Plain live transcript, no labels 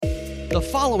The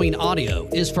following audio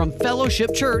is from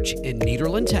Fellowship Church in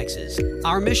Nederland, Texas.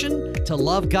 Our mission? To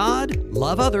love God,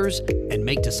 love others, and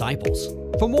make disciples.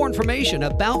 For more information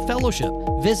about Fellowship,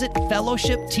 visit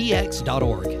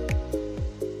fellowshiptx.org.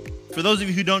 For those of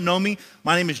you who don't know me,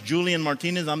 my name is Julian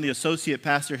Martinez. I'm the associate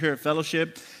pastor here at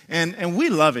Fellowship, and we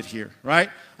love it here, right?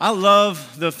 I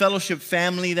love the Fellowship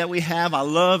family that we have. I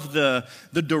love the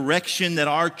direction that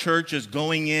our church is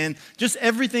going in, just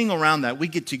everything around that. We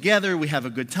get together, we have a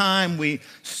good time, we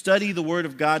study the Word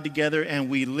of God together, and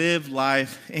we live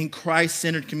life in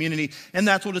Christ-centered community, and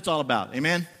that's what it's all about,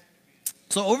 amen?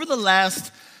 So over the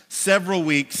last several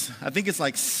weeks, I think it's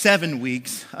like 7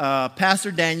 weeks,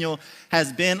 Pastor Daniel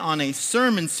has been on a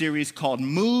sermon series called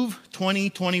Move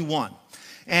 2021.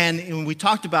 And we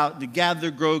talked about the gather,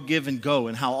 grow, give, and go,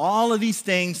 and how all of these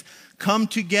things come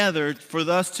together for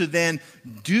us to then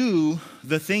do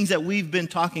the things that we've been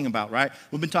talking about, right?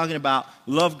 We've been talking about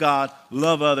love God,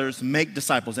 love others, make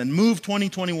disciples. And Move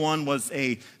 2021 was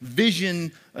a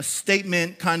vision, a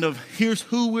statement, kind of here's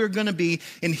who we're going to be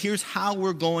and here's how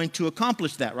we're going to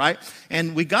accomplish that, right?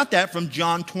 And we got that from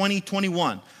John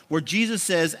 20:21, where Jesus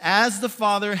says, as the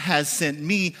Father has sent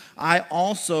me, I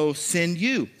also send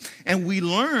you. And we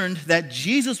learned that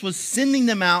Jesus was sending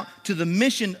them out to the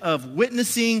mission of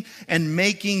witnessing and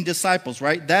making disciples,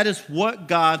 right? That is what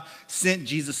God sent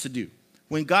Jesus to do.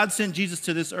 When God sent Jesus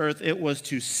to this earth, it was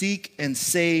to seek and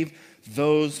save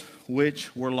those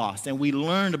which were lost. And we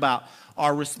learned about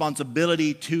our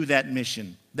responsibility to that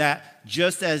mission, that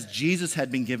just as Jesus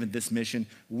had been given this mission,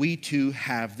 we too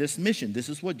have this mission. This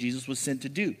is what Jesus was sent to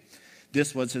do.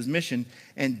 This was his mission,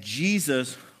 and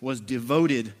Jesus was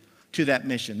devoted to that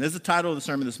mission. There's the title of the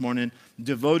sermon this morning,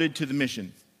 Devoted to the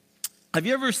Mission. Have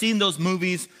you ever seen those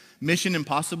movies, Mission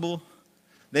Impossible?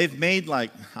 They've made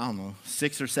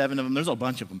 6 or 7 of them. There's a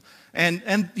bunch of them.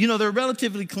 And you know, they're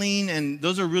relatively clean, and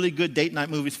those are really good date night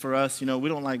movies for us. You know, we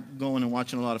don't like going and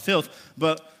watching a lot of filth,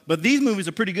 but these movies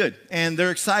are pretty good, and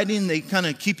they're exciting. They kind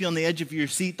of keep you on the edge of your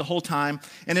seat the whole time,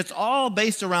 and it's all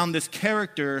based around this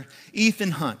character,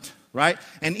 Ethan Hunt, right?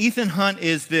 And Ethan Hunt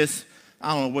is this,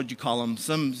 I don't know, what'd you call him,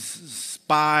 some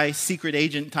spy, secret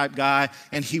agent type guy,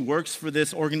 and he works for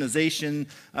this organization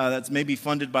that's maybe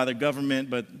funded by the government,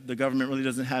 but the government really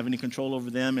doesn't have any control over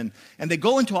them, and they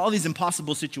go into all these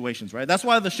impossible situations, right? That's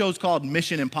why the show's called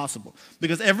Mission Impossible,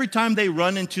 because every time they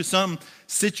run into some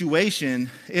situation,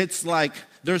 it's like,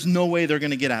 there's no way they're going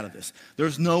to get out of this.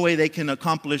 There's no way they can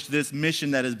accomplish this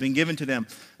mission that has been given to them.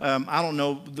 I don't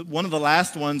know, one of the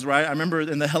last ones, right? I remember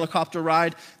in the helicopter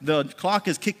ride, the clock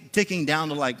is ticking down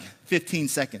to like 15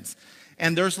 seconds.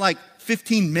 And there's like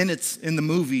 15 minutes in the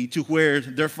movie to where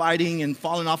they're fighting and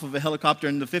falling off of a helicopter,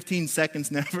 and the 15 seconds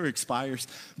never expires.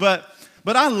 But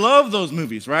I love those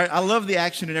movies, right? I love the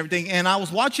action and everything. And I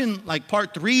was watching like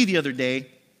part 3 the other day,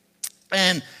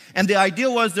 and the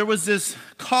idea was there was this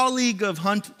colleague of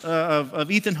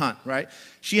Ethan Hunt, right?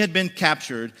 She had been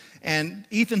captured, and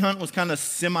Ethan Hunt was kind of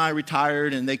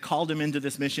semi-retired, and they called him into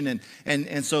this mission,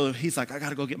 and so he's like, I got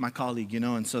to go get my colleague, you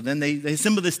know? And so then they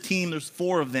assemble this team, there's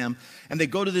 4 of them, and they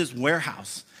go to this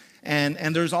warehouse,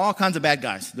 and there's all kinds of bad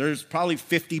guys. There's probably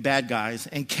 50 bad guys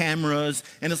and cameras,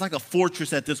 and it's like a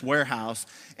fortress at this warehouse.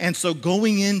 And so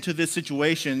going into this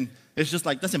situation, it's just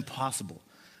like, that's impossible.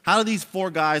 How do these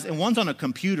 4 guys, and one's on a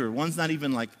computer, one's not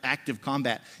even like active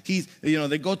combat.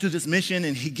 They go to this mission,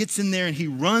 and he gets in there and he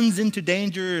runs into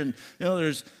danger, and you know,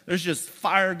 there's just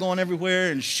fire going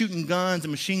everywhere and shooting guns and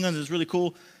machine guns. It's really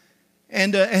cool.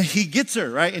 And he gets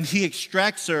her, right? And he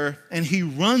extracts her, and he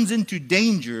runs into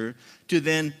danger to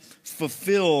then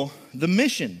fulfill the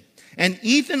mission. And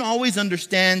Ethan always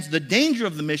understands the danger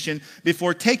of the mission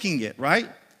before taking it, right?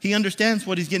 He understands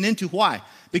what he's getting into. Why?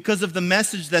 Because of the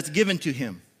message that's given to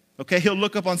him. Okay, he'll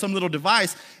look up on some little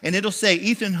device, and it'll say,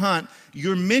 Ethan Hunt,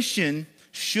 your mission,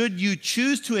 should you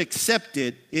choose to accept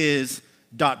it, is ...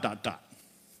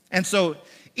 And so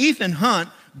Ethan Hunt,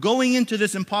 going into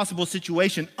this impossible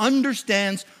situation,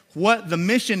 understands what the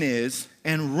mission is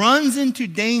and runs into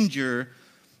danger,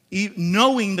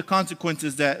 knowing the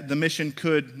consequences that the mission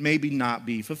could maybe not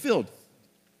be fulfilled.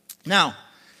 Now,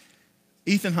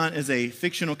 Ethan Hunt is a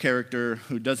fictional character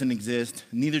who doesn't exist,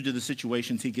 neither do the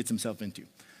situations he gets himself into.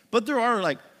 But there are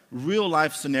like real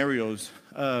life scenarios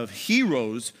of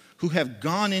heroes who have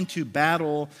gone into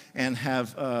battle and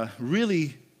have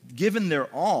really given their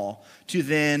all to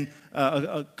then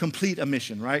complete a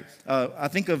mission, right? I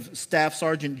think of Staff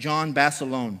Sergeant John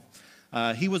Basilone.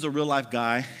 He was a real life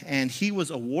guy, and he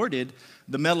was awarded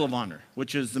the Medal of Honor,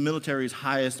 which is the military's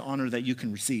highest honor that you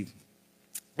can receive.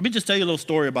 Let me just tell you a little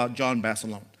story about John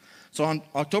Basilone. So on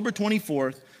October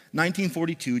 24th,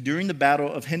 1942, during the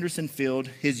Battle of Henderson Field,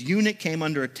 his unit came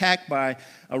under attack by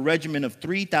a regiment of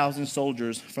 3,000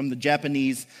 soldiers from the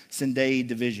Japanese Sendai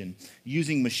Division,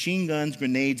 using machine guns,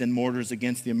 grenades, and mortars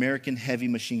against the American heavy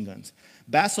machine guns.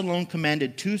 Basilone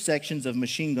commanded 2 sections of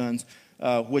machine guns,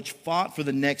 which fought for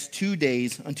the next 2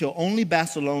 days until only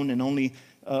Basilone and only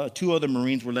 2 other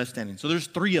Marines were left standing. So there's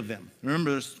 3 of them.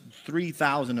 Remember, there's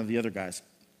 3,000 of the other guys.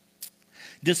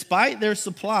 Despite their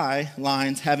supply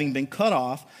lines having been cut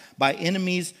off by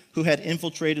enemies who had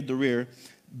infiltrated the rear,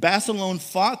 Basilone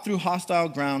fought through hostile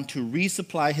ground to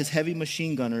resupply his heavy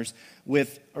machine gunners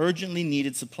with urgently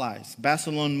needed supplies.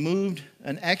 Basilone moved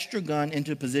an extra gun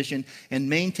into position and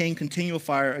maintained continual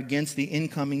fire against the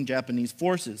incoming Japanese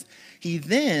forces. He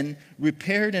then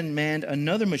repaired and manned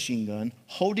another machine gun,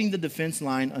 holding the defense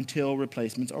line until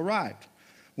replacements arrived.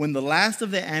 When the last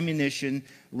of the ammunition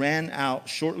ran out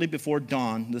shortly before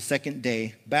dawn the second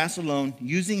day, Basilone,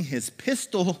 using his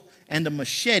pistol and a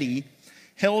machete,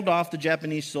 held off the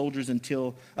Japanese soldiers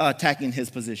until attacking his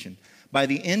position. By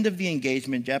the end of the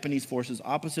engagement, Japanese forces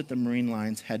opposite the Marine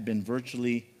lines had been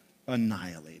virtually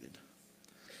annihilated.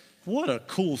 What a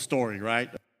cool story, right?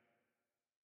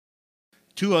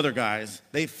 2 other guys,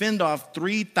 they fended off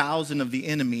 3,000 of the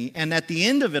enemy, and at the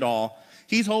end of it all,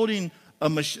 he's holding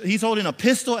a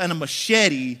pistol and a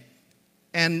machete,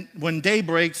 and when day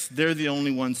breaks, they're the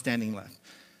only ones standing left.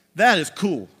 That is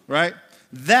cool, right?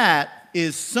 That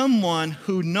is someone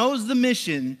who knows the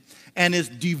mission and is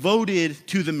devoted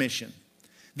to the mission.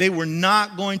 They were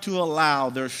not going to allow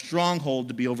their stronghold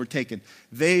to be overtaken.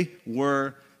 They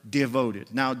were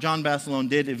devoted. Now, John Basilone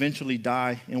did eventually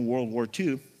die in World War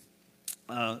II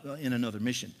in another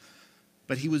mission.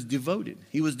 But he was devoted.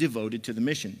 He was devoted to the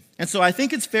mission. And so I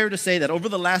think it's fair to say that over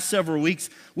the last several weeks,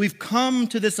 we've come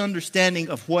to this understanding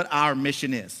of what our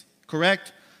mission is,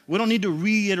 correct? We don't need to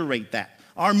reiterate that.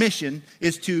 Our mission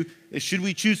is to, should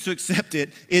we choose to accept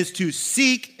it, is to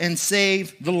seek and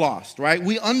save the lost, right?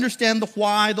 We understand the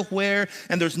why, the where,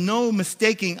 and there's no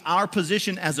mistaking our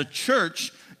position as a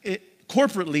church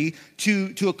corporately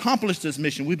to accomplish this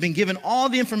mission. We've been given all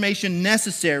the information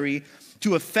necessary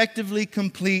to effectively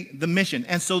complete the mission.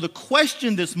 And so the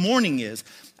question this morning is,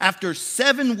 after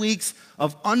 7 weeks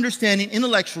of understanding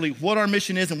intellectually what our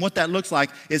mission is and what that looks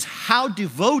like, is how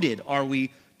devoted are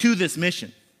we to this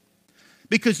mission?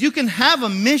 Because you can have a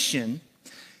mission,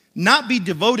 not be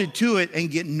devoted to it,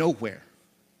 and get nowhere.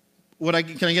 Can I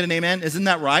get an amen? Isn't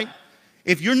that right?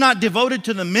 If you're not devoted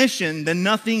to the mission, then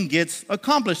nothing gets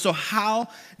accomplished. So how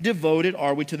devoted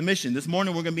are we to the mission? This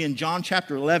morning we're going to be in John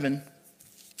chapter 11.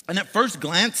 And at first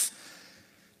glance,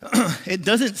 it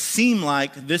doesn't seem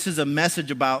like this is a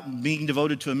message about being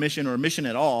devoted to a mission or a mission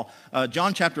at all.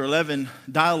 John chapter 11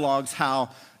 dialogues how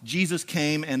Jesus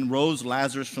came and rose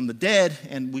Lazarus from the dead,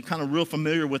 and we're kind of real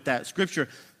familiar with that scripture.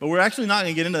 But we're actually not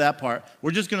going to get into that part.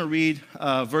 We're just going to read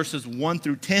verses 1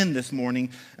 through 10 this morning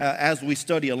as we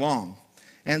study along.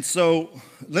 And so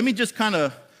let me just kind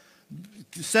of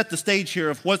set the stage here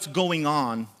of what's going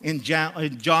on in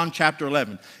John chapter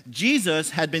 11. Jesus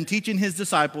had been teaching his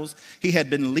disciples. He had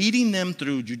been leading them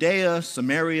through Judea,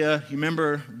 Samaria. You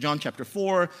remember John chapter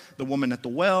 4, the woman at the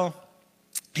well.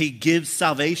 He gives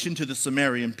salvation to the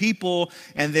Samaritan people,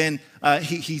 and then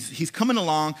he's coming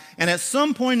along. And at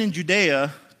some point in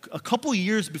Judea, a couple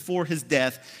years before his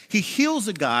death, he heals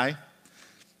a guy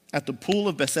at the pool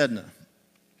of Bethesda.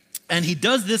 And he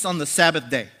does this on the Sabbath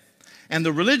day. And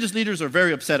the religious leaders are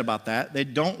very upset about that. They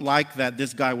don't like that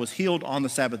this guy was healed on the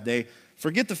Sabbath day.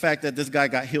 Forget the fact that this guy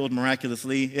got healed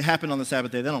miraculously. It happened on the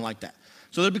Sabbath day. They don't like that.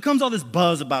 So there becomes all this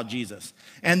buzz about Jesus.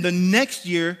 And the next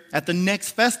year, at the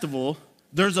next festival,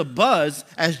 there's a buzz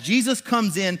as Jesus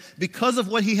comes in because of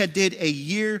what he had did a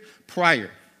year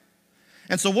prior.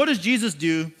 And so what does Jesus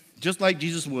do? Just like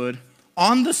Jesus would,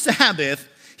 on the Sabbath,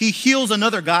 he heals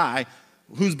another guy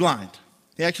who's blind.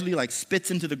 He actually spits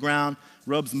into the ground,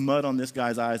 rubs mud on this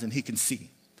guy's eyes, and he can see.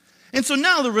 And so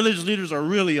now the religious leaders are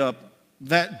really up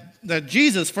that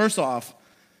Jesus, first off,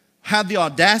 had the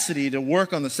audacity to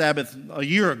work on the Sabbath a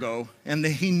year ago, and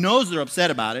he knows they're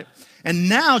upset about it. And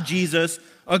now Jesus,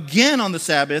 again on the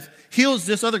Sabbath, heals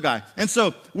this other guy. And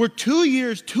so we're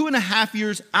 2.5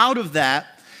 years out of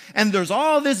that, and there's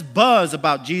all this buzz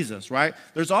about Jesus, right?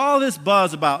 There's all this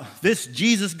buzz about this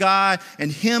Jesus guy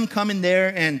and him coming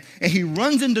there, and he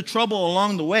runs into trouble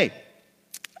along the way.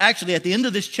 Actually, at the end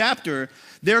of this chapter,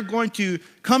 they're going to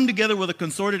come together with a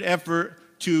concerted effort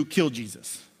to kill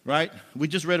Jesus, right? We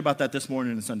just read about that this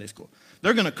morning in Sunday school.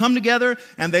 They're going to come together,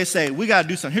 and they say, we got to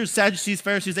do something. Here's Sadducees,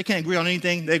 Pharisees. They can't agree on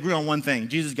anything. They agree on one thing.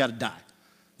 Jesus got to die.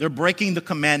 They're breaking the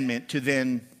commandment to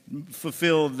then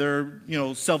fulfill their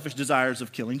selfish desires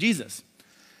of killing Jesus.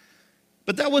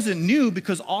 But that wasn't new,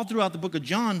 because all throughout the book of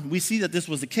John, we see that this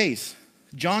was the case.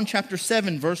 John chapter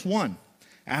 7, verse 1.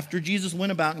 After Jesus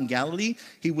went about in Galilee,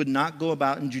 he would not go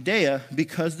about in Judea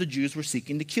because the Jews were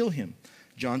seeking to kill him.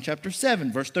 John chapter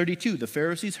 7, verse 32. The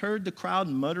Pharisees heard the crowd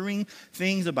muttering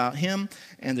things about him,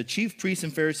 and the chief priests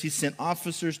and Pharisees sent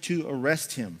officers to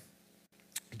arrest him.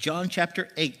 John chapter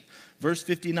 8, verse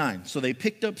 59. So they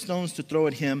picked up stones to throw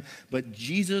at him, but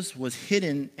Jesus was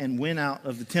hidden and went out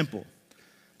of the temple.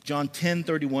 John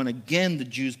 10:31. Again, the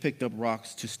Jews picked up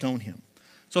rocks to stone him.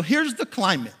 So here's the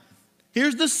climate.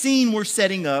 Here's the scene we're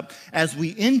setting up as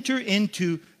we enter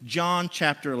into John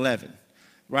chapter 11,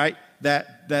 right?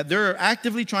 That they're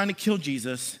actively trying to kill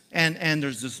Jesus, and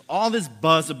there's all this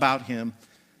buzz about him.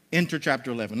 Enter chapter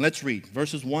 11. Let's read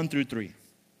verses 1 through 3.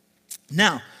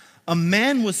 Now, a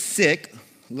man was sick,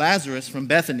 Lazarus from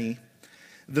Bethany,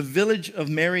 the village of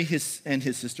Mary and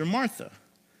his sister Martha.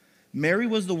 Mary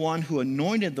was the one who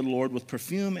anointed the Lord with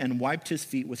perfume and wiped his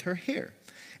feet with her hair.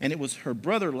 And it was her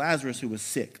brother Lazarus who was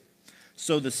sick.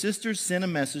 So the sisters sent a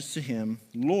message to him,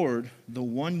 Lord, the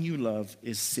one you love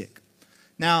is sick.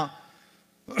 Now,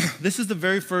 this is the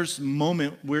very first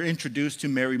moment we're introduced to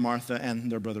Mary, Martha, and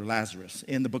their brother Lazarus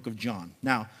in the book of John.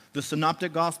 Now, the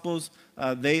Synoptic Gospels,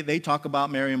 they talk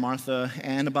about Mary and Martha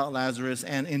and about Lazarus.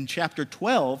 And in chapter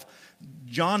 12,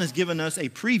 John has given us a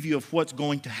preview of what's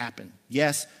going to happen.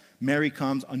 Yes, Mary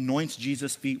comes, anoints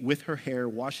Jesus' feet with her hair,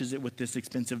 washes it with this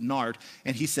expensive nard,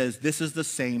 and he says, this is the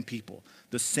same people.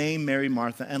 The same Mary,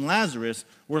 Martha, and Lazarus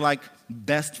were like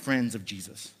best friends of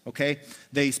Jesus, okay?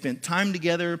 They spent time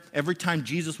together. Every time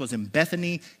Jesus was in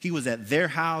Bethany, he was at their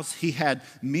house. He had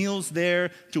meals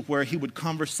there to where he would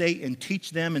conversate and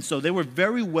teach them, and so they were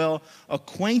very well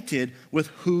acquainted with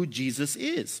who Jesus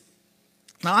is.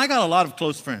 Now, I got a lot of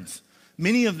close friends.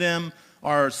 Many of them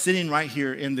are sitting right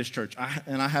here in this church.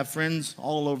 I have friends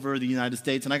all over the United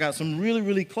States, and I got some really,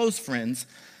 really close friends.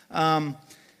 And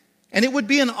it would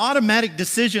be an automatic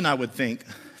decision, I would think,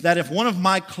 that if one of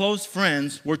my close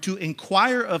friends were to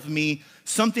inquire of me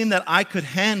something that I could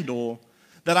handle,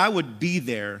 that I would be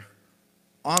there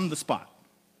on the spot,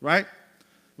 right?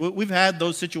 We've had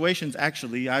those situations,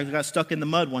 actually. I got stuck in the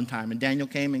mud one time, and Daniel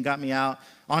came and got me out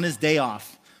on his day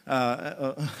off.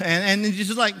 And it's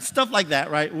just like stuff like that,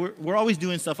 right? We're always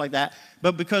doing stuff like that,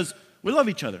 but because we love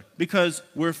each other, because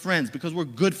we're friends, because we're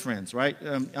good friends, right?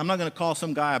 I'm not going to call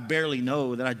some guy I barely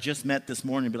know that I just met this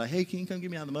morning and be like, hey, can you come get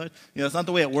me out of the mud? You know, it's not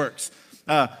the way it works.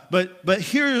 But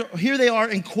here they are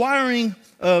inquiring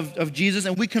of Jesus,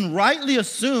 and we can rightly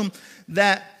assume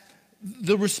that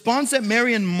the response that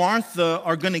Mary and Martha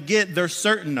are going to get, they're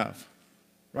certain of,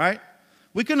 right?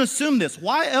 We can assume this.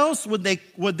 Why else would they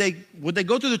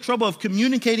go through the trouble of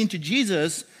communicating to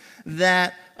Jesus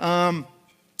that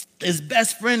his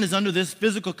best friend is under this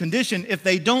physical condition if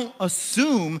they don't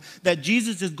assume that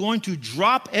Jesus is going to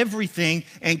drop everything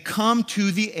and come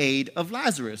to the aid of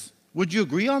Lazarus? Would you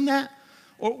agree on that?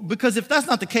 Or, because if that's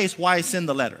not the case, why send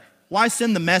the letter? Why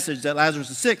send the message that Lazarus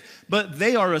is sick? But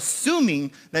they are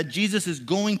assuming that Jesus is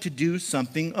going to do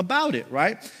something about it,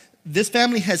 right? This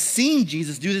family has seen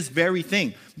Jesus do this very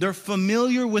thing. They're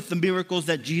familiar with the miracles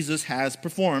that Jesus has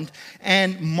performed.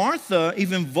 And Martha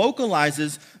even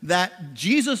vocalizes that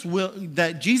Jesus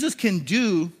can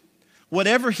do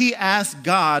whatever he asks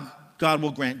God, God will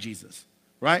grant Jesus,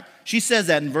 right? She says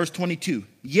that in verse 22.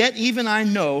 Yet even I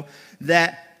know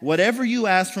that whatever you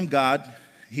ask from God,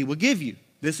 he will give you.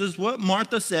 This is what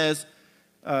Martha says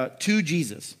to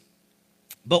Jesus.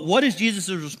 But what is Jesus'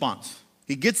 response?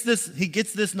 He gets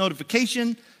this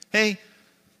notification. Hey,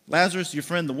 Lazarus, your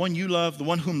friend, the one you love, the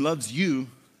one whom loves you,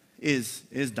 is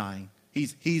dying.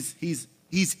 He's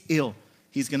ill.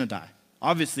 He's going to die.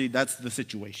 Obviously, that's the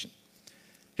situation.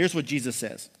 Here's what Jesus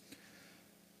says.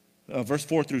 Verse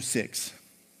 4 through 6.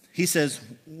 He says,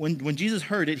 when Jesus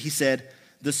heard it, he said,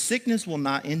 the sickness will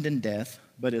not end in death,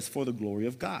 but is for the glory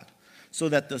of God, so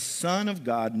that the Son of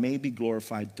God may be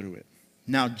glorified through it.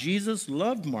 Now, Jesus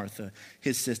loved Martha,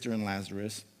 his sister, and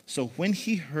Lazarus. So when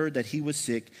he heard that he was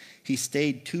sick, he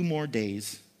stayed 2 more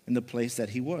days in the place that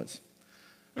he was.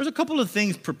 There's a couple of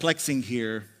things perplexing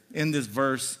here in this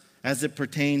verse as it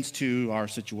pertains to our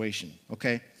situation,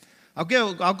 okay? I'll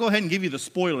go ahead and give you the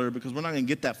spoiler because we're not going to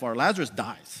get that far. Lazarus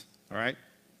dies, all right?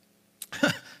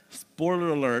 Spoiler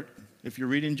alert, if you're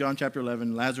reading John chapter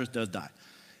 11, Lazarus does die.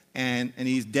 And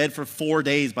he's dead for 4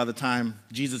 days by the time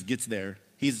Jesus gets there.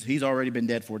 He's already been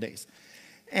dead 4 days.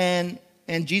 And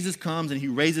Jesus comes and he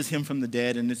raises him from the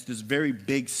dead, and it's this very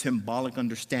big symbolic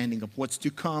understanding of what's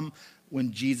to come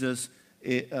when Jesus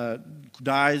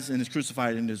dies and is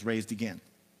crucified and is raised again.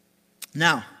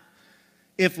 Now,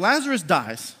 if Lazarus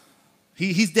dies,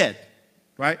 he's dead,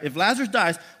 right? If Lazarus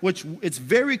dies, which it's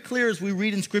very clear as we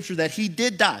read in Scripture that he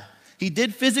did die. He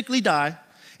did physically die.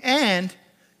 And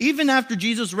even after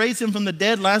Jesus raised him from the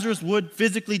dead, Lazarus would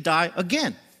physically die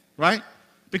again, right?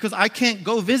 Because I can't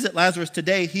go visit Lazarus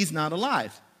today. He's not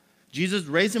alive. Jesus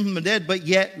raised him from the dead, but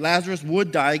yet Lazarus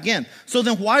would die again. So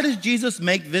then why does Jesus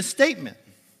make this statement?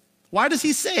 Why does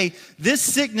he say this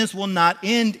sickness will not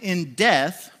end in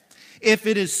death if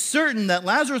it is certain that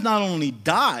Lazarus not only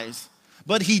dies,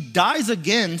 but he dies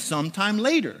again sometime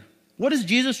later? What is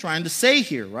Jesus trying to say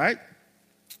here, right?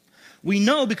 We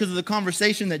know because of the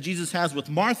conversation that Jesus has with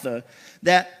Martha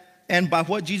and by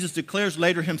what Jesus declares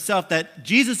later himself, that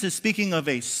Jesus is speaking of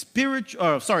a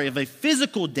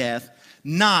physical death,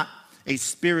 not a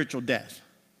spiritual death.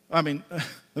 Let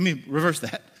me reverse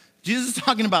that. Jesus is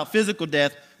talking about physical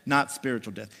death, not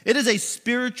spiritual death. It is a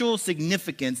spiritual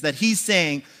significance that he's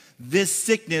saying this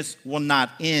sickness will not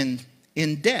end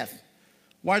in death.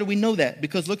 Why do we know that?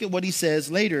 Because look at what he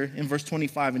says later in verse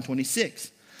 25 and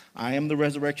 26. I am the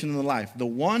resurrection and the life. The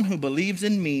one who believes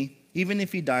in me, even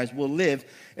if he dies, will live.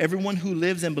 Everyone who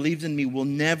lives and believes in me will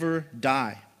never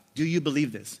die. Do you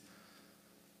believe this?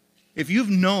 If you've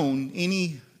known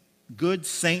any good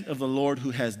saint of the Lord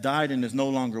who has died and is no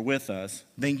longer with us,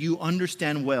 then you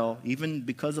understand well, even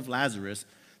because of Lazarus,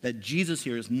 that Jesus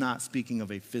here is not speaking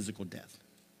of a physical death.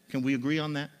 Can we agree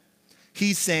on that?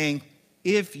 He's saying,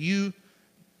 if you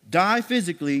die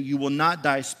physically, you will not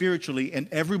die spiritually, and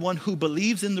everyone who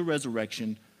believes in the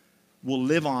resurrection will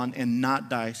live on and not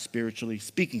die spiritually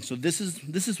speaking. So this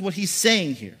is what he's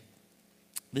saying here.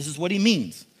 This is what he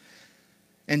means.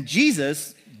 And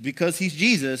Jesus, because he's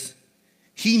Jesus,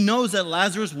 he knows that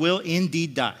Lazarus will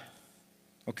indeed die.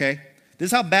 Okay? This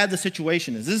is how bad the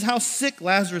situation is. This is how sick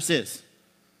Lazarus is,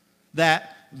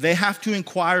 that they have to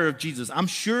inquire of Jesus. I'm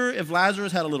sure if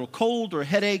Lazarus had a little cold or a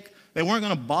headache, they weren't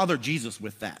going to bother Jesus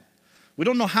with that. We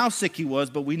don't know how sick he was,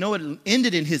 but we know it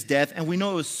ended in his death, and we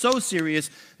know it was so serious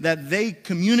that they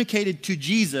communicated to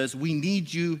Jesus, we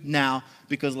need you now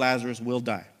because Lazarus will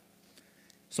die.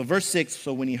 So verse 6,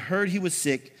 so when he heard he was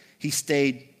sick, he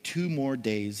stayed 2 more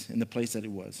days in the place that he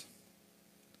was.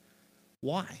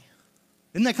 Why?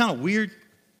 Isn't that kind of weird?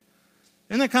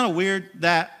 Isn't that kind of weird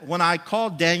that when I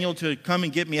called Daniel to come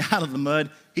and get me out of the mud,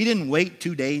 he didn't wait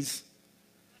 2 days?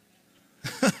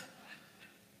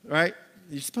 Right?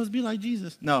 You're supposed to be like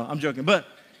Jesus. No, I'm joking. But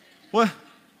what?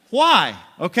 Why?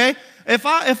 Okay? If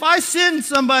I send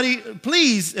somebody,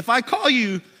 please, if I call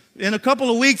you in a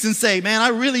couple of weeks and say, man, I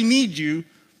really need you,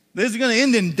 this is going to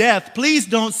end in death, please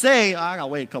don't say, I got to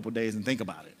wait a couple of days and think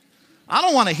about it. I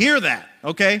don't want to hear that,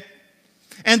 okay?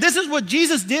 And this is what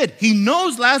Jesus did. He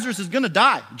knows Lazarus is going to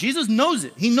die. Jesus knows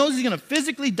it. He knows he's going to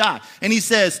physically die. And he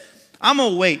says, I'm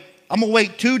going to wait. I'm going to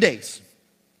wait 2 days.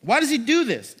 Why does he do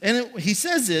this? And he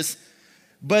says this,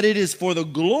 but it is for the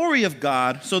glory of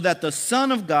God, so that the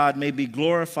Son of God may be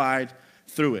glorified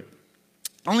through it.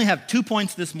 I only have 2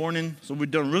 points this morning, so we're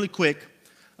done really quick.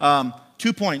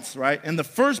 2 points, right? And the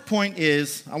first point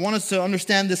is, I want us to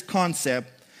understand this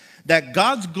concept that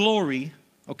God's glory,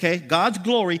 okay, God's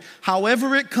glory,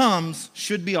 however it comes,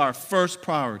 should be our first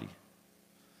priority.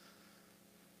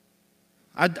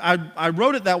 I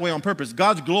wrote it that way on purpose.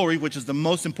 God's glory, which is the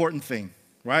most important thing,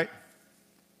 right?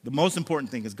 The most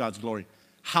important thing is God's glory.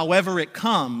 However it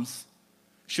comes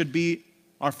should be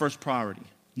our first priority.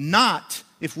 Not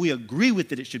if we agree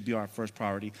with it, it should be our first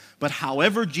priority. But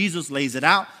however Jesus lays it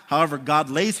out, however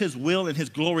God lays his will and his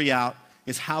glory out,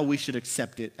 is how we should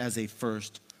accept it as a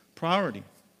first priority.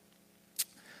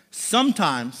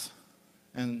 Sometimes,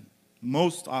 and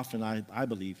most often I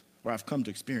believe, or I've come to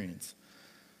experience,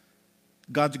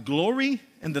 God's glory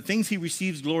and the things he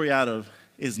receives glory out of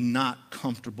is not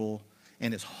comfortable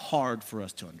and is hard for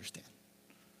us to understand.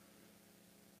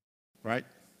 Right?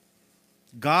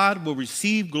 God will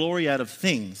receive glory out of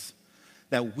things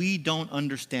that we don't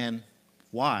understand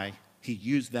why he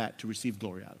used that to receive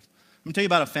glory out of. I'm going to tell you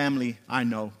about a family I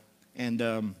know. And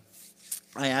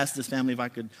I asked this family if I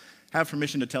could have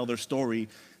permission to tell their story.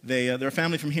 They're a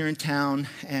family from here in town,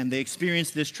 and they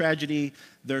experienced this tragedy.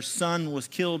 Their son was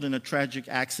killed in a tragic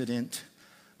accident,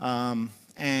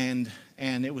 and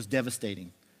it was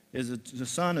devastating. There's a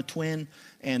son, a twin,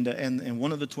 and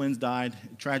one of the twins died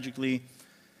tragically.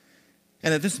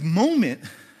 And at this moment,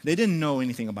 they didn't know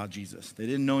anything about Jesus. They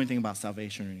didn't know anything about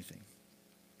salvation or anything.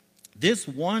 This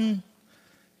one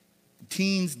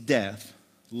teen's death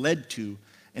led to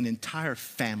an entire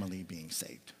family being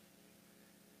saved.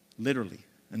 Literally,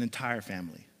 an entire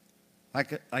family.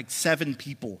 Like 7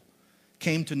 people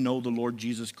came to know the Lord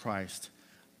Jesus Christ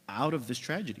out of this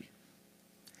tragedy.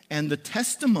 And the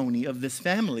testimony of this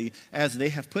family, as they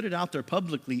have put it out there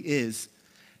publicly, is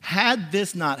Had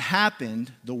this not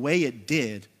happened the way it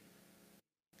did,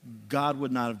 God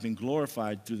would not have been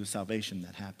glorified through the salvation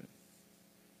that happened.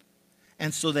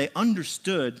 And so they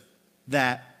understood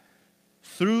that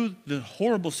through the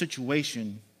horrible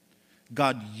situation,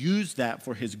 God used that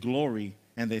for his glory,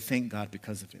 and they thank God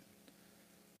because of it.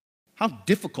 How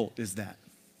difficult is that?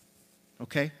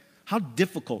 Okay? How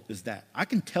difficult is that? I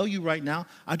can tell you right now,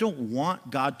 I don't want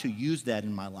God to use that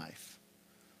in my life.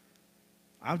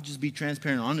 I'll just be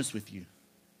transparent and honest with you.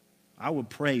 I would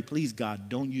pray, please God,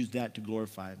 don't use that to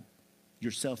glorify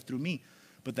yourself through me.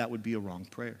 But that would be a wrong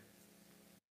prayer.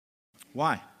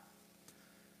 Why?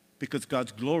 Because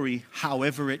God's glory,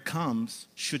 however it comes,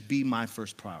 should be my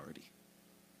first priority.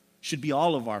 Should be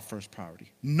all of our first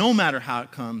priority. No matter how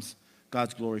it comes,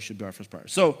 God's glory should be our first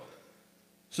priority. So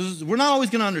we're not always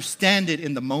going to understand it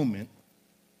in the moment,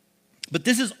 but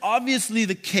this is obviously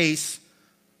the case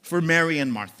for Mary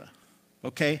and Martha,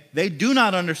 okay? They do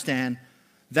not understand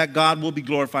that God will be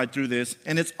glorified through this,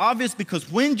 and it's obvious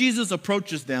because when Jesus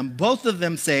approaches them, both of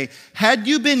them say, had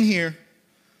you been here,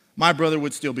 my brother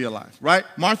would still be alive, right?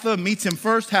 Martha meets him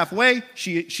first halfway.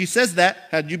 She says that,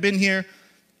 had you been here,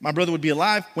 my brother would be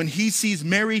alive. When he sees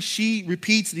Mary, she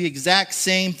repeats the exact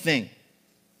same thing.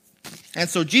 And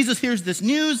so Jesus hears this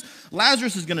news.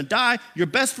 Lazarus is going to die. Your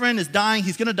best friend is dying.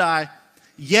 He's going to die.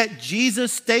 Yet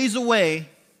Jesus stays away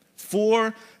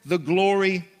for the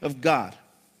glory of God.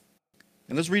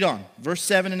 And let's read on. Verse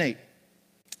 7 and 8.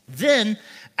 Then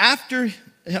after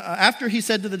he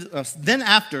said to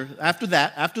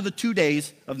after the 2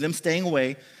 days of them staying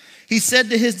away, he said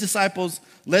to his disciples,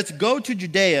 let's go to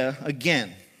Judea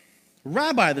again.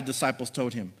 Rabbi, the disciples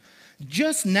told him,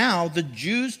 just now the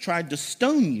Jews tried to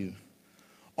stone you.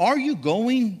 Are you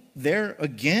going there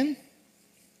again?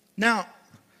 Now,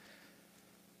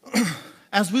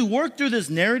 as we work through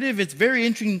this narrative, it's very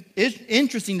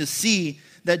interesting to see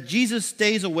that Jesus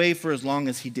stays away for as long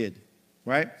as he did,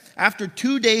 right? After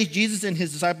 2 days, Jesus and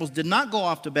his disciples did not go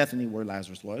off to Bethany where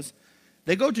Lazarus was.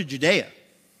 They go to Judea.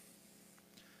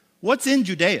 What's in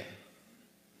Judea?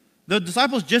 The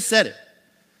disciples just said it.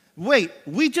 Wait,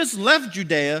 we just left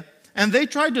Judea and they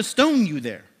tried to stone you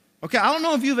there. Okay, I don't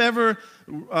know if you've ever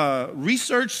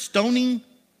researched stoning.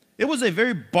 It was a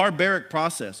very barbaric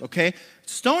process, okay?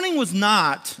 Stoning was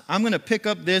not, I'm going to pick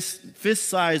up this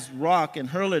fist-sized rock and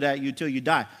hurl it at you till you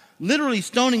die. Literally,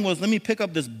 stoning was, let me pick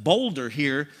up this boulder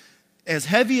here, as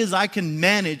heavy as I can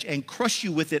manage, and crush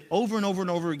you with it over and over and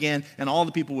over again, and all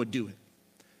the people would do it.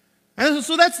 And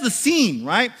so that's the scene,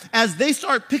 right? As they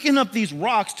start picking up these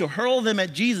rocks to hurl them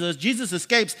at Jesus, Jesus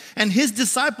escapes, and his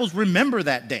disciples remember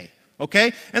that day,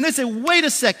 okay? And they say, wait a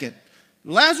second.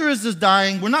 Lazarus is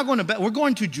dying. We're not going to, we're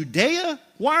going to Judea?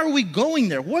 Why are we going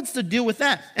there? What's the deal with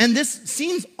that? And this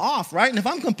seems off, right? And if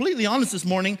I'm completely honest this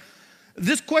morning,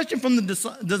 this question from the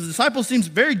disciples seems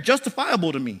very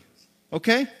justifiable to me,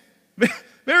 okay?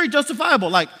 Very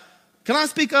justifiable. Like, can I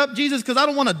speak up, Jesus? Because I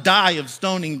don't want to die of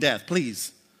stoning death,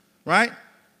 please, right?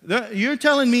 You're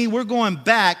telling me we're going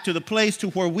back to the place to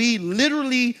where we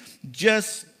literally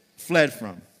just fled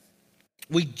from.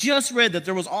 We just read that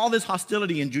there was all this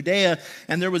hostility in Judea,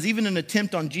 and there was even an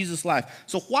attempt on Jesus' life.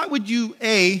 So why would you,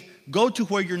 A, go to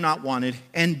where you're not wanted,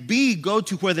 and B, go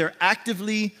to where they're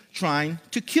actively trying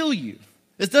to kill you?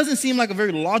 This doesn't seem like a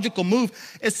very logical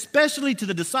move, especially to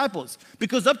the disciples,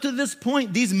 because up to this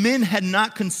point, these men had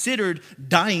not considered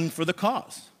dying for the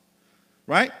cause,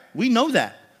 right? We know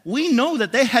that. We know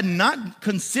that they had not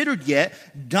considered yet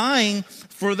dying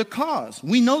for the cause.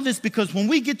 We know this because when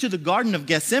we get to the Garden of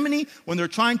Gethsemane, when they're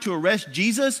trying to arrest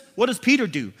Jesus, what does Peter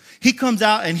do? He comes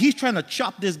out and he's trying to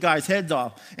chop this guy's heads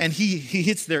off, and he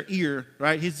hits their ear,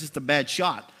 right? He's just a bad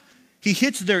shot. He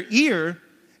hits their ear,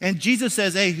 and Jesus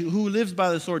says, hey, who lives by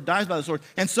the sword dies by the sword.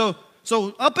 And so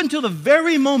up until the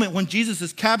very moment when Jesus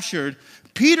is captured,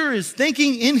 Peter is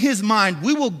thinking in his mind,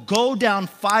 we will go down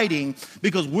fighting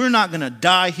because we're not going to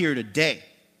die here today.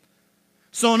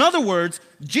 So in other words,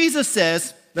 Jesus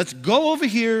says, let's go over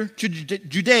here to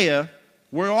Judea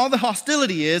where all the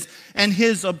hostility is, and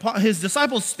his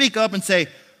disciples speak up and say,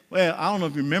 well, I don't know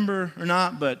if you remember or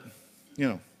not, but,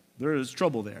 there is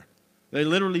trouble there. They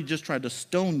literally just tried to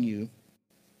stone you.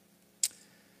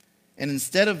 And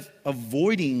instead of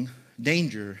avoiding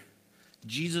danger,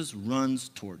 Jesus runs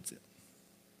towards it.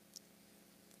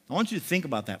 I want you to think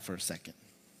about that for a second.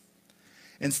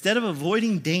 Instead of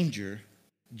avoiding danger,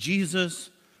 Jesus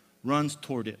runs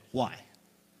toward it. Why?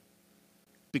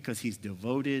 Because he's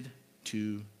devoted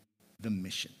to the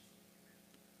mission.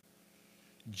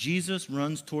 Jesus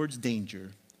runs towards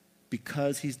danger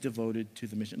because he's devoted to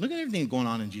the mission. Look at everything going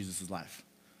on in Jesus' life.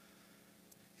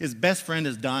 His best friend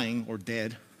is dying or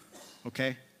dead,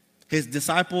 okay? His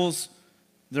disciples,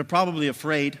 they're probably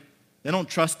afraid. They don't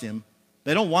trust him.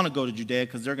 They don't want to go to Judea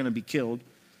because they're going to be killed.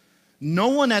 No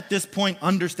one at this point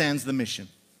understands the mission,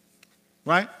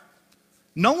 right?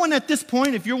 No one at this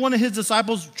point, if you're one of his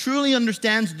disciples, truly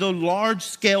understands the large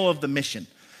scale of the mission,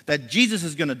 that Jesus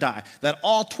is going to die, that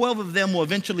all 12 of them will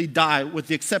eventually die with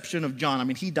the exception of John. I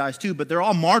mean, he dies too, but they're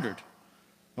all martyred,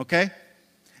 okay?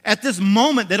 At this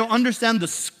moment, they don't understand the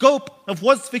scope of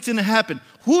what's fixing to happen.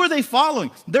 Who are they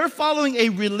following? They're following a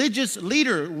religious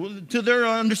leader to their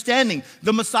understanding,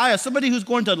 the Messiah, somebody who's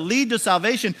going to lead to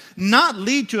salvation, not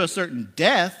lead to a certain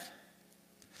death.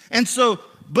 And so,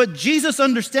 but Jesus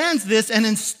understands this, and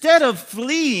instead of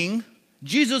fleeing,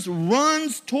 Jesus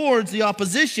runs towards the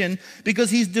opposition because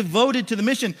he's devoted to the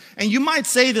mission. And you might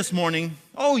say this morning,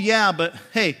 oh yeah, but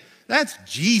hey, that's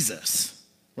Jesus,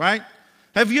 right?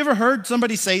 Have you ever heard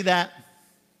somebody say that?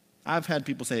 I've had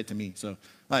people say it to me. So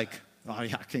like, oh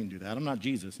yeah, I can't do that. I'm not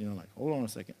Jesus. You know, like, hold on a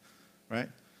second, right?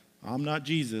 I'm not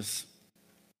Jesus.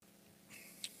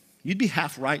 You'd be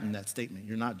half right in that statement.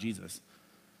 You're not Jesus.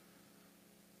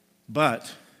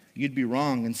 But you'd be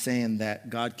wrong in saying that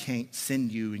God can't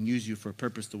send you and use you for a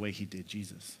purpose the way he did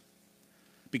Jesus.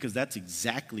 Because that's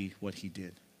exactly what he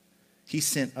did. He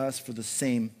sent us for the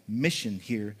same mission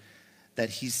here that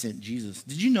he sent Jesus.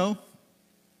 Did you know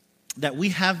that we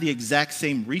have the exact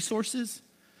same resources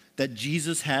that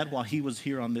Jesus had while he was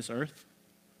here on this earth?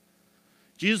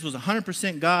 Jesus was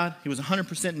 100% God, he was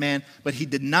 100% man, but he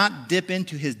did not dip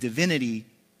into his divinity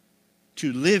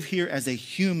to live here as a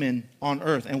human on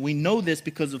earth. And we know this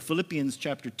because of Philippians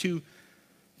chapter 2,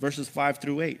 verses 5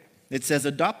 through 8. It says,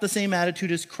 adopt the same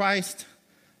attitude as Christ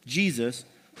Jesus,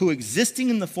 who existing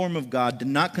in the form of God did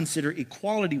not consider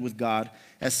equality with God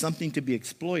as something to be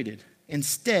exploited.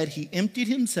 Instead, he emptied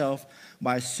himself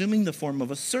by assuming the form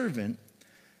of a servant,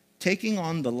 taking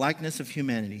on the likeness of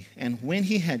humanity. And when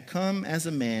he had come as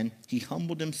a man, he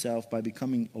humbled himself by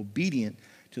becoming obedient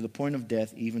to the point of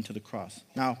death, even to the cross.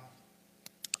 Now,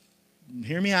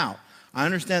 hear me out. I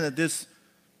understand that this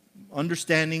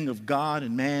understanding of God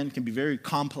and man can be very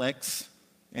complex,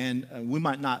 and we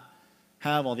might not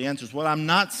have all the answers. What I'm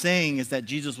not saying is that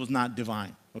Jesus was not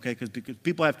divine. Okay, because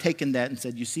people have taken that and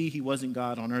said, you see, he wasn't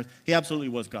God on earth. He absolutely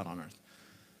was God on earth.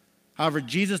 However,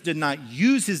 Jesus did not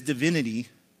use his divinity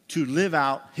to live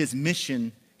out his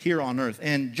mission here on earth.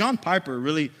 And John Piper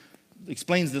really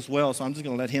explains this well, so I'm just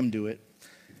going to let him do it.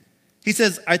 He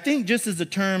says, I think just as the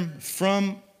term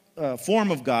form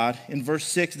of God in verse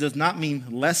 6 does not mean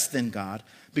less than God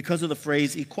because of the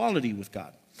phrase equality with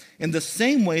God. In the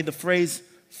same way, the phrase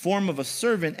form of a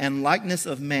servant and likeness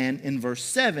of man in verse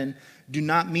 7 do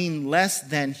not mean less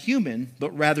than human,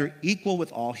 but rather equal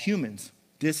with all humans.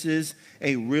 This is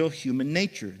a real human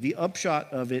nature. The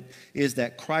upshot of it is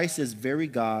that Christ is very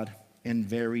God and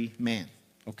very man.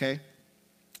 Okay?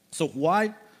 So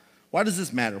why does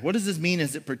this matter? What does this mean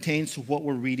as it pertains to what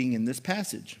we're reading in this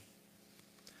passage?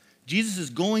 Jesus is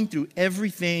going through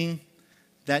everything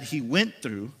that he went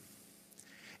through,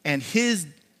 and his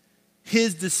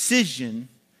decision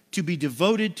to be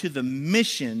devoted to the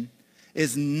mission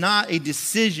is not a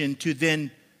decision to then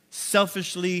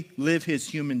selfishly live his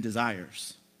human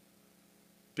desires,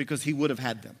 because he would have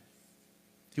had them.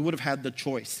 He would have had the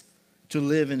choice to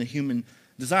live in a human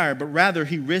desire, but rather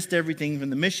he risked everything from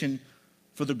the mission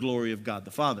for the glory of God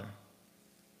the Father.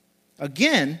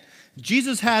 Again,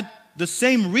 Jesus had the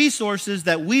same resources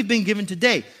that we've been given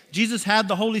today. Jesus had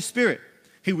the Holy Spirit.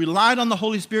 He relied on the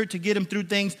Holy Spirit to get him through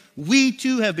things. We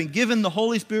too have been given the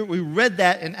Holy Spirit. We read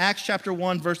that in Acts chapter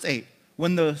 1, verse 8.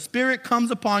 When the Spirit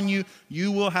comes upon you,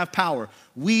 you will have power.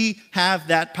 We have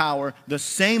that power. The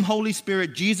same Holy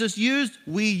Spirit Jesus used,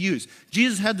 we use.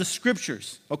 Jesus had the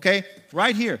scriptures, okay?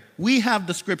 Right here, we have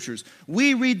the scriptures.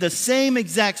 We read the same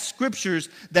exact scriptures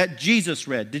that Jesus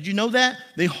read. Did you know that?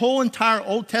 The whole entire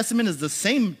Old Testament is the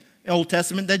same Old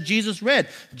Testament that Jesus read.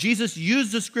 Jesus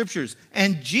used the scriptures,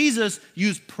 and Jesus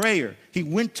used prayer. He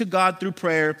went to God through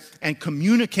prayer and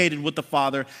communicated with the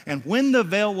Father. And when the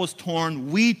veil was torn,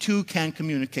 we too can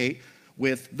communicate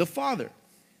with the Father.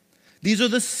 These are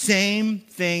the same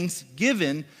things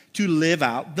given to live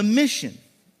out the mission.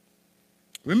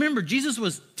 Remember, Jesus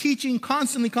was teaching,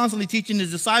 constantly teaching his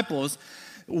disciples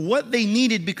what they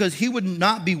needed because he would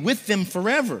not be with them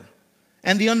forever.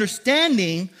 And the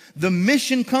understanding the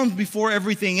mission comes before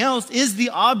everything else is the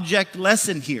object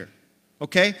lesson here.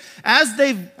 Okay? As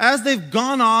they've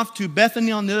gone off to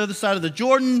Bethany on the other side of the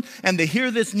Jordan, and they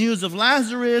hear this news of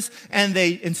Lazarus, and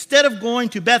they, instead of going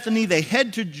to Bethany, they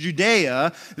head to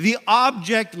Judea, the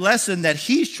object lesson that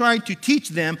he's trying to teach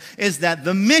them is that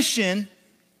the mission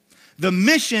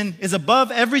is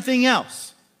above everything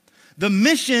else. The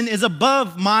mission is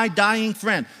above my dying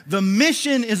friend. The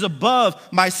mission is above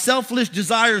my selfish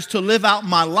desires to live out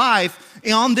my life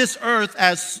on this earth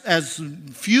as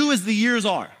few as the years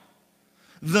are.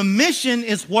 The mission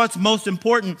is what's most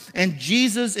important, and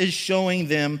Jesus is showing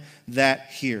them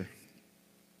that here.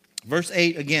 Verse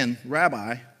 8 again,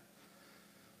 Rabbi,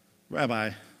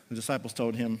 the disciples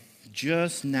told him,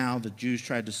 just now the Jews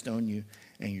tried to stone you,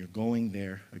 and you're going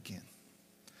there again.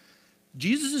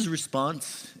 Jesus'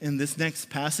 response in this next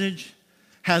passage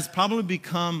has probably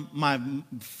become my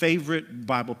favorite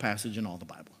Bible passage in all the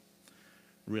Bible,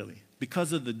 really,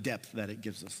 because of the depth that it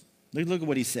gives us. Look at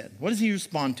what he said. What does he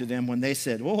respond to them when they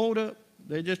said, well, hold up,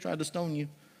 they just tried to stone you?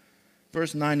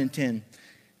 Verse 9 and 10.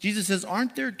 Jesus says,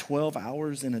 aren't there 12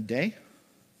 hours in a day?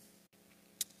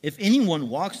 If anyone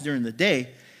walks during the day,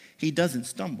 he doesn't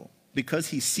stumble because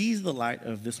he sees the light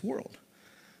of this world.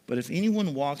 But if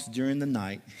anyone walks during the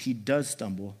night, he does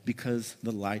stumble because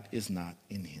the light is not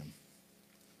in him.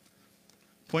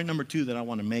 Point number 2 that I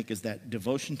want to make is that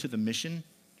devotion to the mission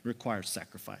requires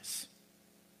sacrifice.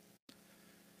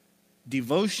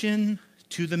 Devotion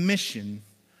to the mission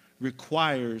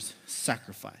requires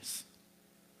sacrifice.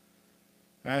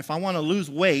 Right? If I want to lose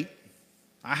weight,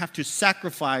 I have to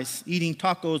sacrifice eating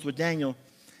tacos with Daniel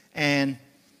and,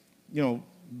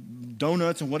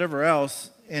 donuts and whatever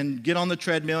else and get on the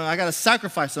treadmill. I got to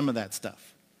sacrifice some of that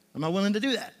stuff. I'm not willing to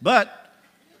do that. But,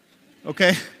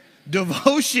 okay,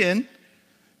 devotion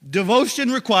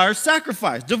requires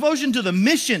sacrifice. Devotion to the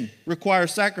mission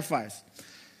requires sacrifice.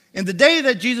 In the day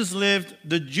that Jesus lived,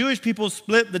 the Jewish people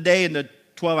split the day into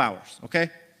 12 hours, okay?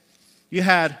 You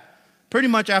had, pretty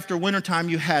much after wintertime,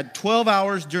 you had 12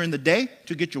 hours during the day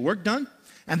to get your work done,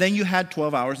 and then you had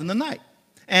 12 hours in the night.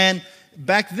 And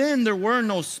back then, there were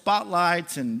no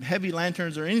spotlights and heavy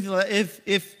lanterns or anything like that.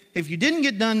 If you didn't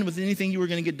get done with anything you were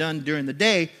going to get done during the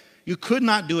day, you could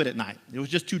not do it at night. It was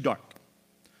just too dark.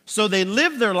 So they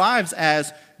lived their lives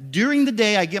as, during the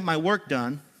day, I get my work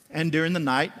done, and during the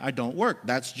night, I don't work.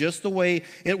 That's just the way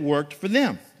it worked for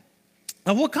them.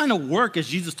 Now, what kind of work is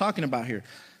Jesus talking about here?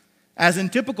 As in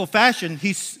typical fashion,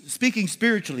 he's speaking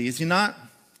spiritually, is he not?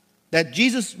 That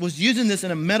Jesus was using this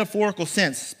in a metaphorical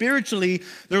sense. Spiritually,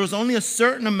 there was only a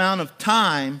certain amount of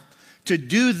time to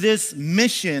do this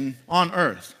mission on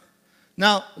earth.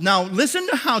 Now listen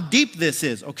to how deep this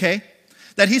is, okay?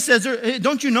 That he says,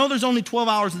 don't you know there's only 12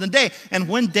 hours in the day? And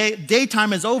when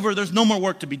daytime is over, there's no more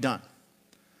work to be done.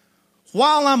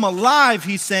 While I'm alive,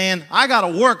 he's saying, I got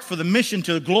to work for the mission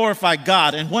to glorify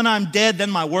God. And when I'm dead,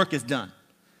 then my work is done.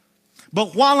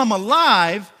 But while I'm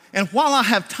alive, and while I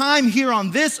have time here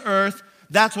on this earth,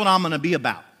 that's what I'm going to be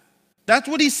about. That's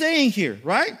what he's saying here,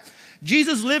 right?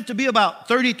 Jesus lived to be about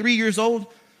 33 years old.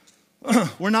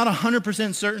 We're not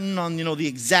 100% certain on, the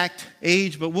exact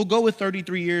age, but we'll go with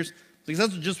 33 years because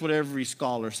that's just what every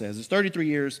scholar says. It's 33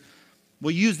 years.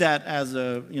 We'll use that as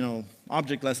a,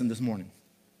 object lesson this morning.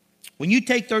 When you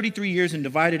take 33 years and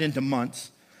divide it into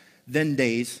months, then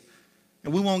days,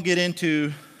 and we won't get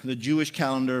into the Jewish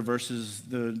calendar versus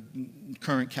the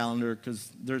current calendar because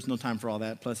there's no time for all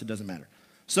that, plus it doesn't matter.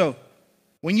 So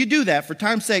when you do that, for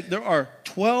time's sake, there are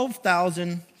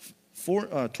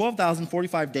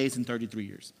 12,045 days in 33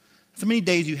 years. That's how many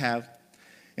days you have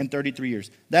in 33 years.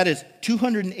 That is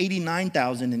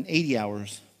 289,080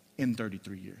 hours in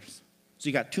 33 years. So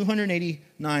you got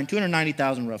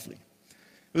 290,000 roughly.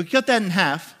 We cut that in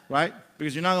half, right?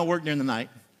 Because you're not going to work during the night.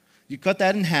 You cut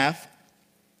that in half,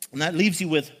 and that leaves you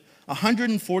with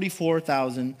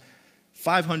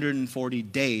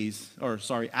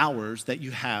 144,540 hours that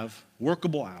you have,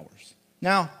 workable hours.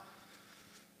 Now,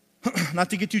 not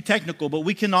to get too technical, but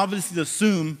we can obviously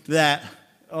assume that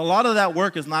a lot of that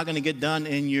work is not going to get done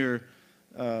in your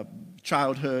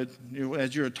childhood,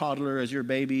 as you're a toddler, as you're a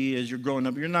baby, as you're growing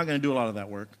up. You're not going to do a lot of that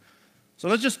work. So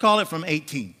let's just call it from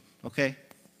 18, okay?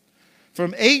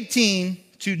 From 18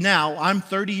 to now, I'm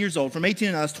 30 years old. From 18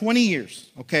 to now, that's 20 years,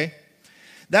 okay?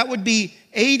 That would be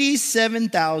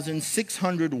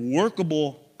 87,600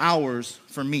 workable hours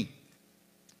for me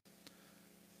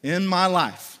in my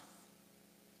life,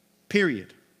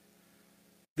 period.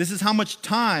 This is how much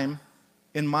time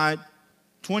in my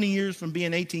 20 years from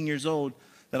being 18 years old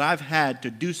that I've had to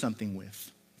do something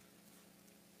with.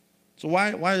 So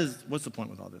what's the point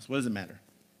with all this? What does it matter?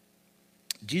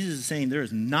 Jesus is saying there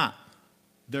is not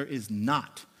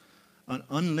an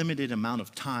unlimited amount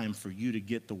of time for you to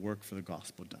get the work for the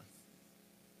gospel done.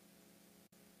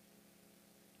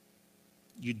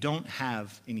 You don't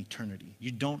have an eternity.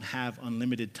 You don't have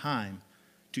unlimited time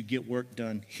to get work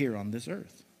done here on this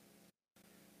earth.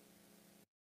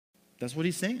 That's what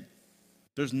he's saying.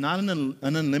 There's not an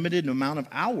unlimited amount of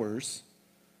hours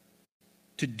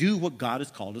to do what God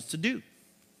has called us to do.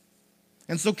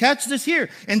 And so catch this here.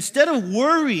 Instead of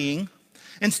worrying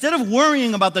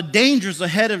about the dangers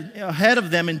ahead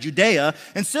of them in Judea,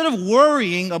 instead of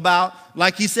worrying about,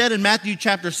 like he said in Matthew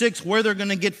chapter 6, where they're going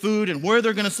to get food and where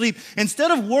they're going to sleep, instead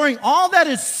of worrying, all that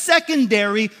is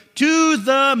secondary to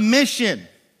the mission.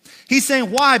 He's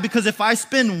saying, why? Because if I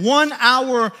spend 1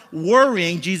 hour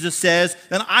worrying, Jesus says,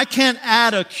 then I can't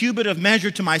add a cubit of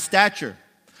measure to my stature.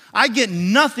 I get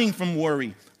nothing from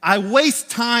worry. I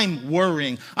waste time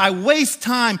worrying. I waste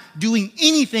time doing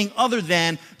anything other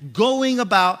than going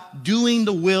about doing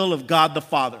the will of God the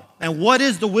Father. And what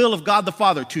is the will of God the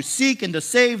Father? To seek and to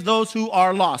save those who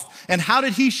are lost. And how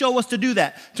did he show us to do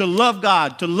that? To love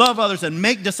God, to love others, and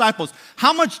make disciples.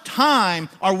 How much time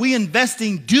are we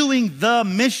investing doing the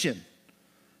mission?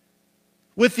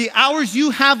 With the hours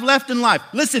you have left in life.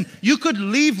 Listen, you could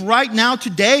leave right now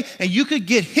today and you could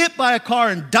get hit by a car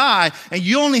and die, and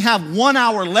you only have 1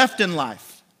 hour left in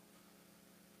life.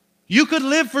 You could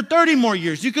live for 30 more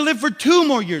years. You could live for 2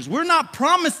 more years. We're not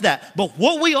promised that. But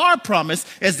what we are promised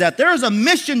is that there is a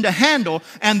mission to handle,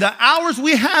 and the hours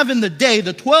we have in the day,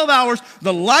 the 12 hours,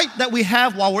 the light that we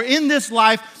have while we're in this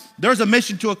life, there's a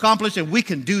mission to accomplish, and we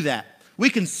can do that. We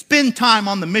can spend time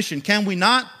on the mission, can we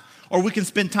not? Or we can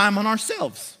spend time on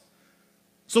ourselves.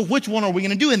 So which one are we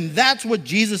going to do? And that's what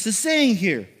Jesus is saying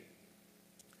here.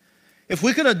 If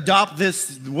we could adopt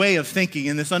this way of thinking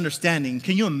and this understanding,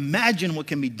 can you imagine what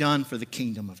can be done for the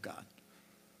kingdom of God?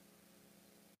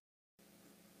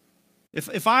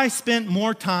 If I spent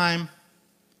more time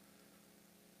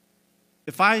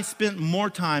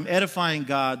edifying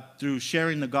God through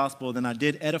sharing the gospel than I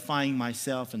did edifying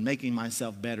myself and making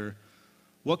myself better,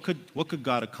 what could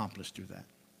God accomplish through that?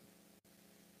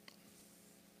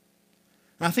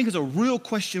 And I think it's a real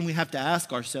question we have to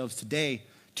ask ourselves today.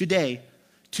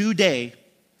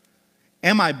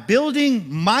 Am I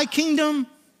building my kingdom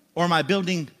or am I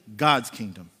building God's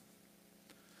kingdom?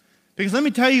 Because let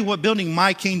me tell you what building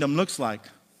my kingdom looks like.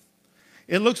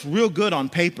 It looks real good on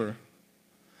paper,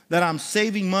 that I'm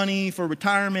saving money for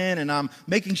retirement and I'm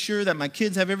making sure that my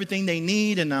kids have everything they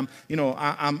need, and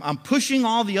I'm pushing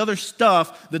all the other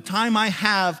stuff, the time I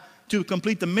have to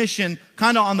complete the mission,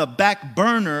 kind of on the back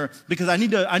burner, because I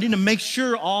need to make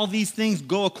sure all these things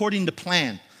go according to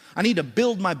plan. I need to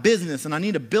build my business, and I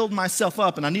need to build myself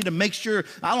up, and I need to make sure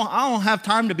I don't have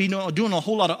time to be doing a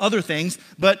whole lot of other things,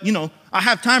 but I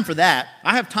have time for that.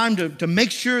 I have time to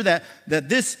make sure that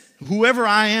this, whoever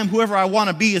I am, whoever I want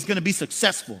to be, is going to be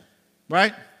successful,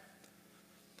 right?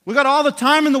 We got all the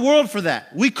time in the world for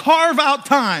that. We carve out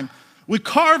time. We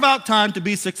carve out time to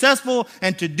be successful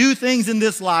and to do things in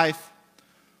this life.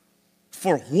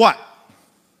 For what?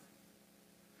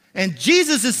 And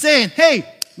Jesus is saying, hey,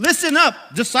 listen up,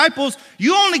 disciples,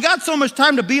 you only got so much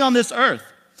time to be on this earth.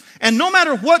 And no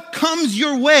matter what comes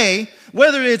your way,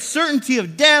 whether it's certainty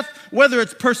of death, whether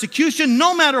it's persecution,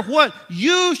 no matter what,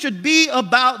 you should be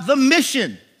about the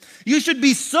mission. You should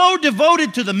be so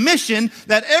devoted to the mission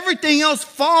that everything else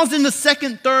falls into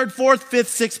second, third, fourth, fifth,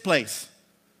 sixth place.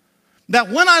 That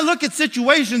when I look at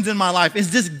situations in my life,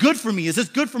 is this good for me? Is this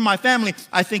good for my family?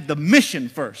 I think the mission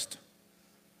first.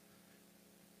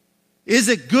 Is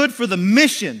it good for the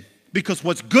mission? Because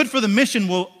what's good for the mission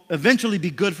will eventually be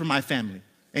good for my family.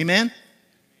 Amen?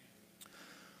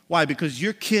 Why? Because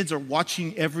your kids are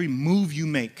watching every move you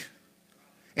make.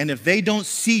 And if they don't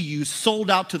see you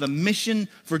sold out to the mission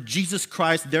for Jesus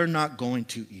Christ, they're not going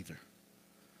to either.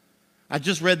 I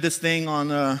just read this thing on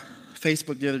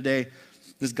Facebook the other day.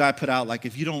 This guy put out, like,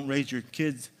 if you don't raise your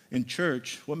kids in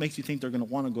church, what makes you think they're going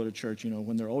to want to go to church,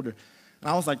 when they're older? And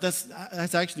I was like, that's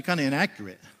actually kind of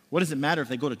inaccurate. What does it matter if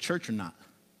they go to church or not?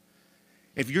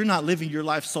 If you're not living your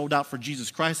life sold out for Jesus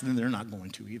Christ, then they're not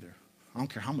going to either. I don't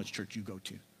care how much church you go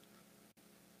to.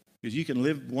 Because you can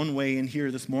live one way in here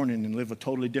this morning and live a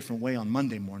totally different way on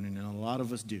Monday morning, and a lot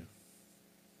of us do.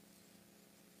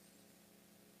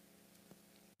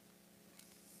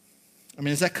 I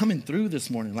mean, is that coming through this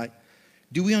morning? Like,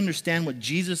 do we understand what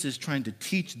Jesus is trying to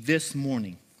teach this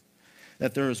morning?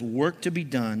 That there is work to be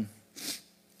done,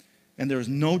 and there is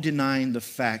no denying the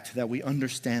fact that we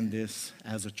understand this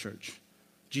as a church.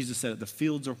 Jesus said, the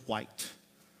fields are white,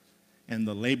 and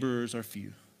the laborers are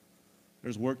few.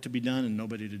 There's work to be done and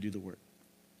nobody to do the work.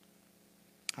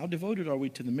 How devoted are we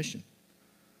to the mission?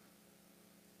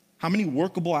 How many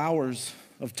workable hours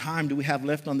of time do we have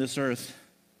left on this earth?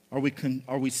 Are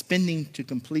we spending to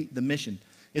complete the mission?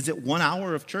 Is it 1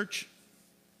 hour of church?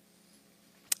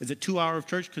 Is it 2 hours of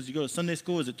church because you go to Sunday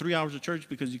school? Is it 3 hours of church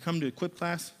because you come to equip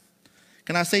class?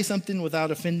 Can I say something without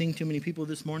offending too many people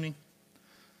this morning?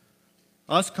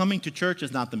 Us coming to church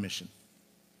is not the mission.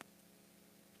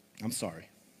 I'm sorry.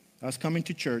 us coming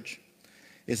to church,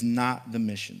 is not the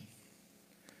mission.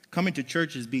 Coming to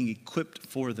church is being equipped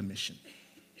for the mission.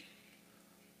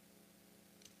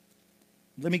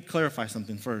 Let me clarify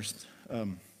something first,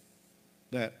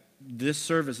 that this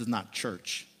service is not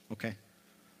church, okay?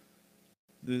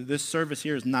 This service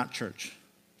here is not church.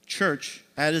 Church,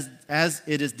 as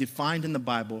it is defined in the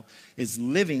Bible, is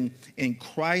living in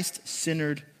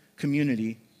Christ-centered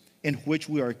community in which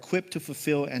we are equipped to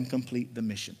fulfill and complete the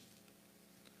mission.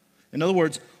 In other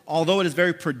words, although it is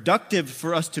very productive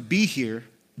for us to be here,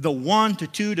 the 1 to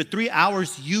 2 to 3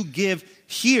 hours you give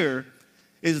here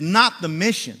is not the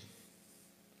mission.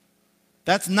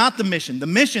 That's not the mission. The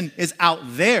mission is out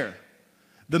there.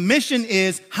 The mission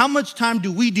is how much time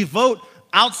do we devote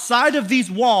outside of these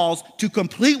walls to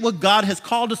complete what God has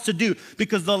called us to do.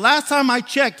 Because the last time I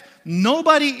checked,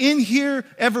 nobody in here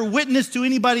ever witnessed to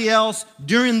anybody else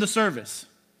during the service.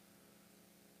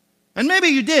 And maybe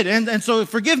you did, and so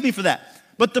forgive me for that.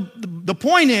 But the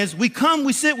point is, we come,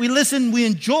 we sit, we listen, we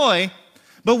enjoy,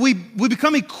 but we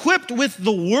become equipped with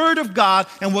the Word of God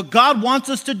and what God wants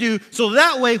us to do, so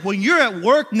that way, when you're at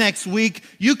work next week,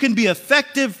 you can be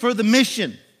effective for the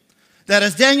mission. That,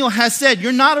 as Daniel has said,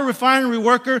 you're not a refinery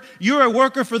worker, you're a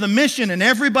worker for the mission, and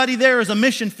everybody there is a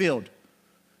mission field.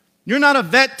 You're not a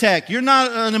vet tech, you're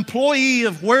not an employee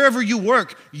of wherever you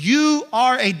work. You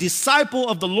are a disciple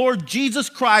of the Lord Jesus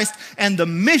Christ, and the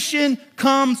mission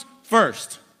comes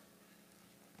first.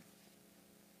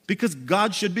 Because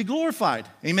God should be glorified.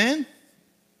 Amen?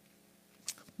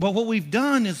 But what we've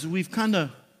done is we've turned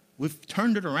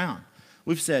it around.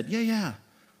 We've said, yeah,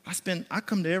 I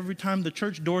come to every time the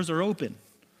church doors are open.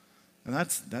 And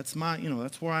that's my,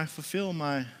 that's where I fulfill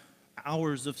my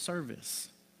hours of service.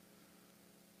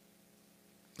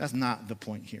 That's not the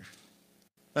point here.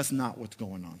 That's not what's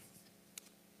going on.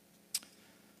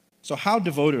 So how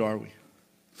devoted are we?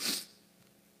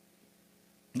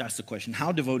 That's the question.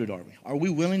 How devoted are we? Are we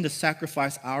willing to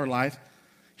sacrifice our life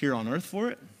here on earth for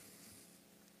it?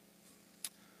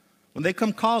 When they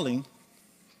come calling,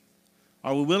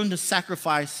 are we willing to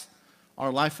sacrifice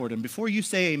our life for it? And before you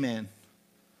say amen,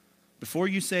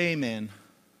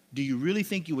 do you really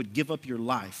think you would give up your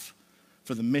life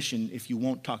for the mission if you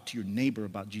won't talk to your neighbor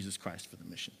about Jesus Christ for the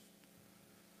mission?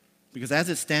 Because as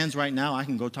it stands right now, I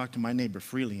can go talk to my neighbor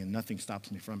freely and nothing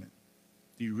stops me from it.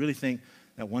 Do you really think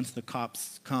that once the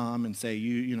cops come and say,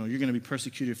 you're going to be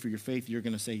persecuted for your faith, you're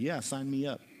going to say, yeah, sign me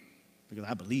up, because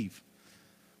I believe?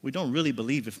 We don't really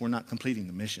believe if we're not completing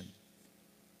the mission.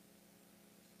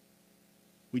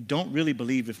 We don't really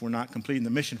believe if we're not completing the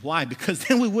mission. Why? Because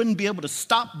then we wouldn't be able to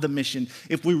stop the mission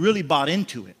if we really bought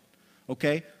into it,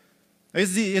 okay?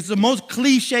 It's the most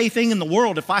cliche thing in the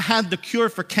world. If I had the cure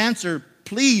for cancer,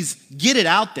 please get it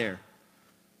out there.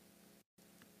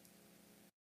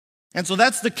 And so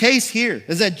that's the case here,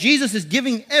 is that Jesus is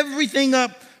giving everything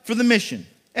up for the mission.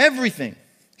 Everything.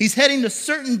 He's heading to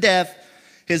certain death.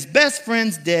 His best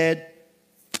friend's dead.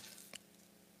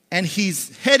 And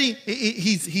he's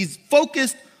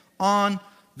focused on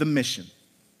the mission.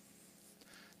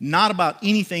 Not about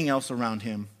anything else around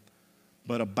him,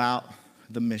 but about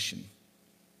the mission.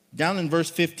 Down in verse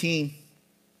 15,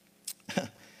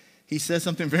 he says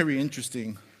something very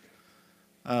interesting.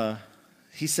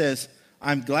 He says,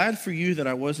 I'm glad for you that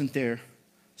I wasn't there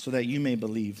so that you may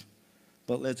believe,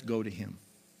 but let's go to him.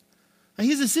 And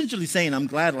he's essentially saying, I'm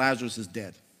glad Lazarus is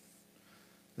dead.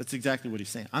 That's exactly what he's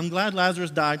saying. I'm glad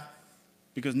Lazarus died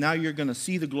because now you're going to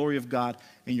see the glory of God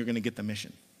and you're going to get the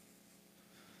mission.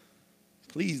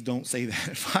 Please don't say that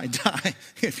if I die,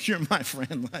 if you're my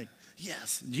friend. Like,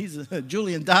 yes,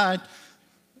 Julian died.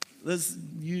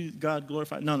 God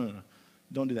glorified. No.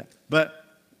 Don't do that. But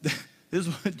this is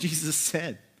what Jesus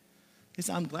said. He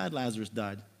said, I'm glad Lazarus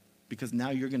died because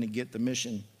now you're going to get the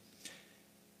mission.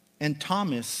 And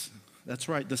Thomas, that's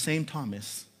right, the same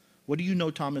Thomas. What do you know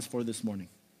Thomas for this morning?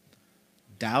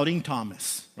 Doubting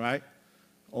Thomas, right?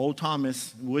 Old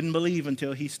Thomas wouldn't believe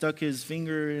until he stuck his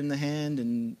finger in the hand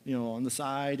and, on the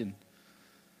side. And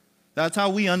that's how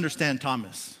we understand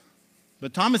Thomas.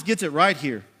 But Thomas gets it right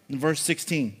here in verse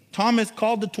 16. Thomas,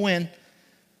 called the twin,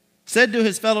 said to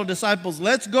his fellow disciples,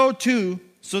 let's go too,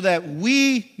 so that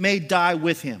we may die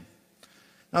with him.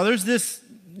 Now there's this,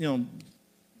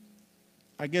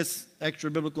 I guess, extra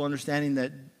biblical understanding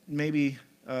that maybe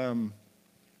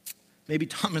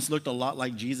Thomas looked a lot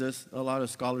like Jesus. A lot of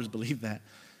scholars believe that.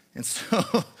 And so,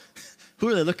 who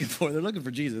are they looking for? They're looking for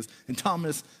Jesus. And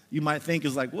Thomas, you might think,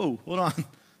 is like, whoa, hold on.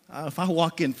 If I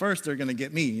walk in first, they're going to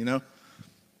get me, But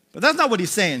that's not what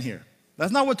he's saying here.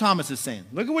 That's not what Thomas is saying.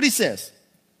 Look at what he says.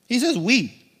 He says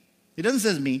we. He doesn't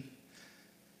say me.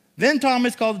 Then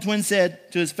Thomas, called the twin,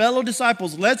 said to his fellow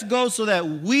disciples, let's go so that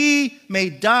we may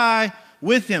die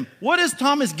with him. What is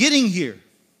Thomas getting here?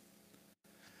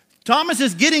 Thomas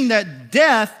is getting that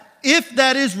death, if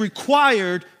that is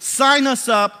required, sign us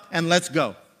up and let's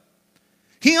go.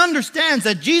 He understands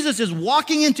that Jesus is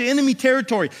walking into enemy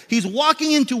territory. He's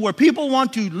walking into where people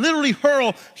want to literally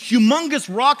hurl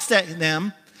humongous rocks at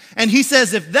them. And he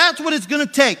says, if that's what it's going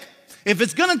to take, if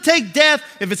it's going to take death,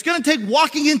 if it's going to take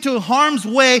walking into harm's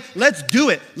way, let's do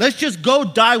it. Let's just go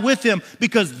die with him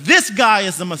because this guy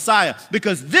is the Messiah,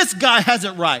 because this guy has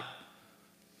it right,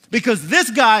 because this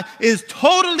guy is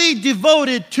totally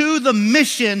devoted to the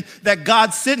mission that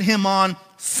God sent him on.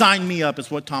 Sign me up is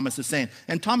what Thomas is saying.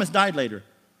 And Thomas died later.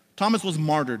 Thomas was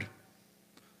martyred.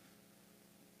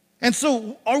 And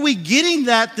so are we getting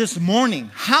that this morning?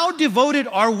 How devoted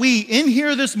are we in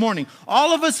here this morning?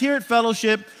 All of us here at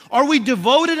Fellowship, are we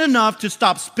devoted enough to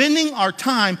stop spending our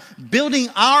time building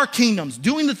our kingdoms,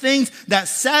 doing the things that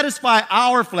satisfy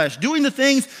our flesh, doing the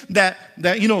things that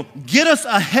get us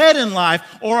ahead in life?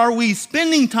 Or are we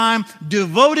spending time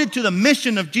devoted to the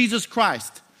mission of Jesus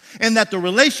Christ? And that the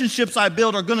relationships I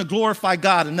build are going to glorify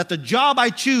God, and that the job I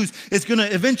choose is going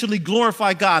to eventually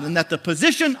glorify God, and that the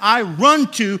position I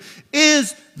run to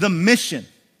is the mission.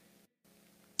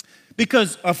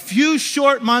 Because a few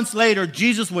short months later,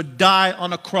 Jesus would die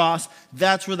on a cross.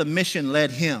 That's where the mission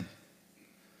led him.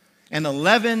 And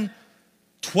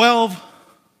 12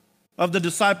 of the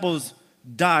disciples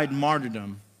died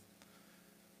martyrdom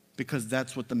because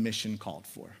that's what the mission called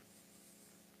for.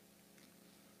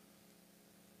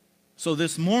 So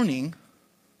this morning,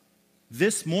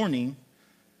 your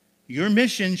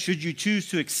mission, should you choose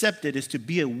to accept it, is to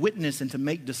be a witness and to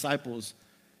make disciples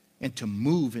and to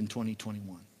move in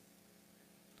 2021.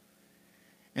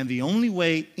 And the only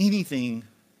way anything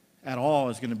at all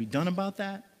is going to be done about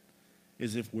that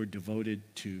is if we're devoted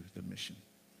to the mission.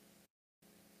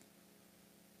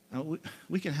 Now,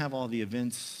 we can have all the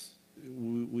events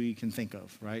we can think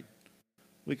of, right?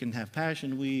 We can have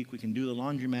Passion Week, we can do the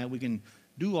laundromat, we can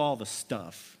do all the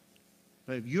stuff.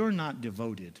 But if you're not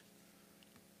devoted,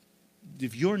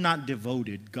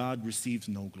 God receives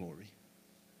no glory.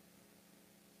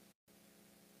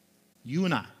 You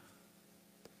and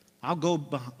I'll go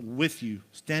with you,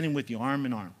 standing with you, arm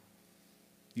in arm.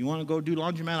 You want to go do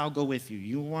laundromat, I'll go with you.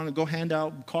 You want to go hand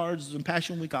out cards in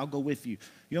Passion Week, I'll go with you.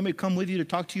 You want me to come with you to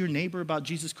talk to your neighbor about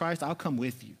Jesus Christ, I'll come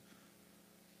with you.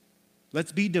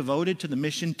 Let's be devoted to the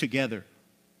mission together.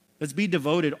 Let's be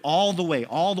devoted all the way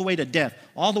to death,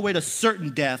 all the way to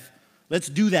certain death. Let's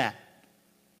do that.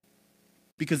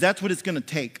 Because that's what it's going to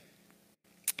take.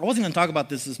 I wasn't going to talk about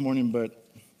this morning, but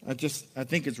I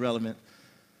think it's relevant.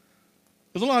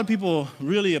 There's a lot of people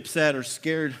really upset or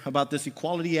scared about this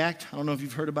Equality Act. I don't know if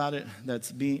you've heard about it,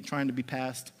 that's trying to be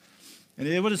passed. And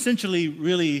it would essentially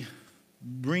really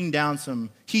bring down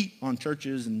some heat on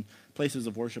churches and places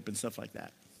of worship and stuff like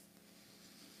that.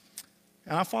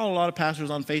 And I follow a lot of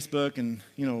pastors on Facebook, and,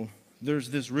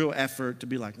 there's this real effort to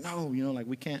be like, no,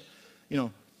 we can't,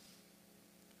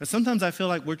 But sometimes I feel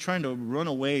like we're trying to run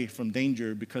away from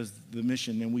danger because of the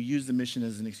mission, and we use the mission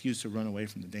as an excuse to run away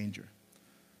from the danger.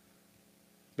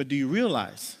 But do you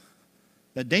realize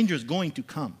that danger is going to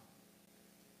come?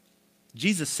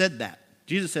 Jesus said that.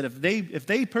 Jesus said, if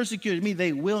they persecuted me,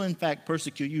 they will in fact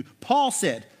persecute you. Paul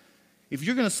said, if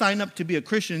you're going to sign up to be a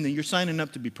Christian, then you're signing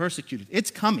up to be persecuted.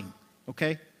 It's coming.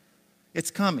 Okay?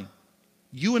 It's coming.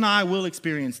 You and I will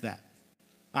experience that.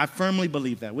 I firmly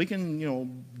believe that. We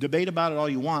can, debate about it all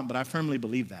you want, but I firmly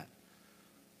believe that.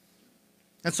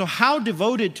 And so how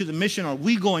devoted to the mission are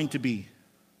we going to be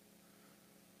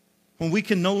when we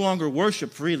can no longer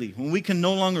worship freely, when we can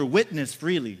no longer witness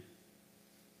freely?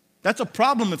 That's a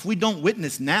problem if we don't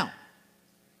witness now,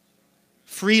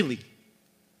 freely,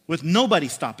 with nobody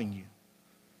stopping you.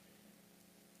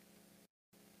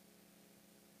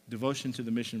 Devotion to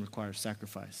the mission requires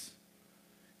sacrifice.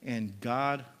 And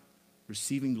God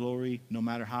receiving glory, no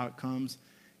matter how it comes,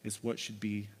 is what should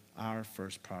be our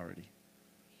first priority.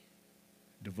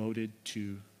 Devoted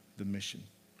to the mission.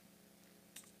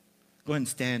 Go ahead and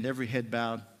stand, every head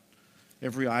bowed,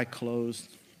 every eye closed.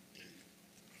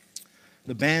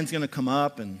 The band's going to come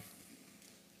up, and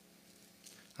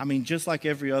just like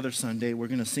every other Sunday, we're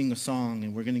going to sing a song,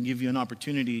 and we're going to give you an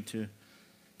opportunity to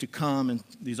come, and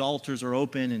these altars are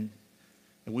open, and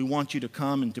we want you to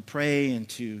come and to pray and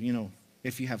to,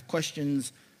 if you have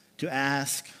questions, to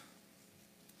ask.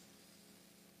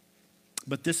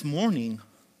 But this morning,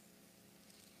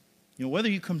 whether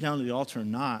you come down to the altar or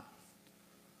not,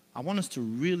 I want us to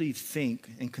really think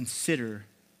and consider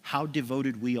how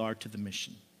devoted we are to the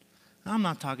mission. I'm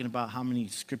not talking about how many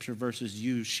scripture verses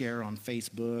you share on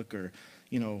Facebook or,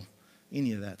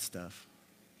 any of that stuff.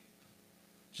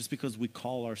 Just because we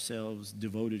call ourselves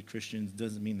devoted Christians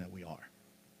doesn't mean that we are.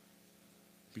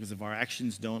 Because if our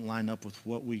actions don't line up with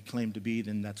what we claim to be,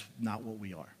 then that's not what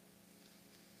we are.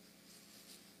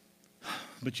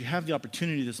 But you have the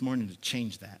opportunity this morning to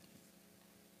change that.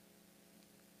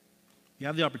 You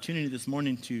have the opportunity this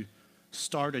morning to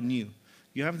start anew.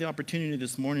 You have the opportunity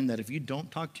this morning that if you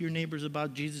don't talk to your neighbors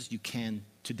about Jesus, you can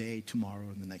today, tomorrow,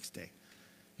 and the next day.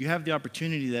 You have the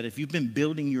opportunity that if you've been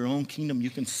building your own kingdom, you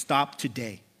can stop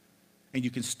today and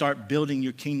you can start building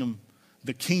your kingdom,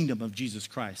 the kingdom of Jesus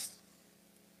Christ.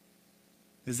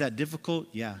 Is that difficult?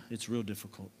 Yeah, it's real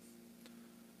difficult.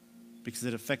 Because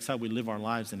it affects how we live our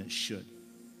lives, and it should.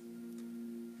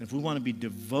 And if we want to be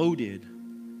devoted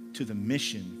to the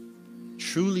mission,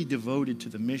 truly devoted to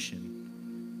the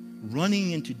mission,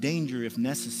 running into danger if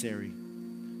necessary,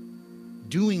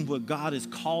 doing what God has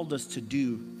called us to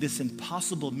do, this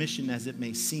impossible mission as it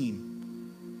may seem,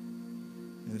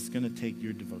 and it's going to take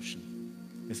your devotion.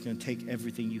 It's going to take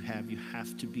everything you have. You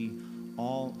have to be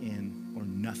all in or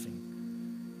nothing.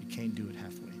 You can't do it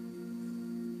halfway.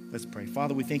 Let's pray.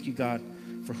 Father, we thank you, God,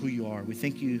 for who you are. We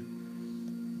thank you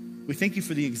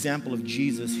for the example of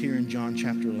Jesus here in John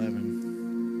chapter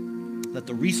 11. That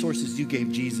the resources you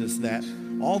gave Jesus, that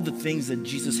all the things that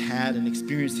Jesus had and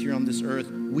experienced here on this earth,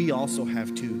 we also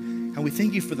have too. And we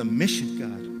thank you for the mission,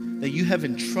 God, that you have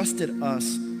entrusted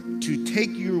us to take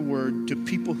your word to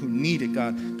people who need it,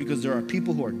 God, because there are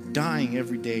people who are dying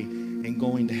every day and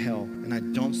going to hell. And I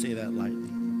don't say that lightly.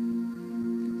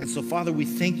 And so, Father, we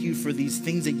thank you for these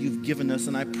things that you've given us.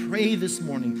 And I pray this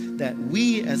morning that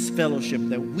we as fellowship,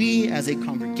 that we as a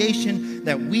congregation,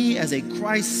 that we as a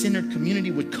Christ-centered community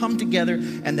would come together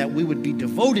and that we would be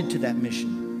devoted to that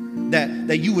mission.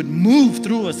 That you would move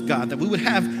through us, God, that we would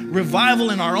have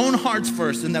revival in our own hearts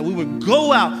first, and that we would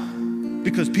go out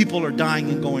because people are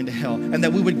dying and going to hell, and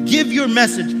that we would give your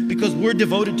message because we're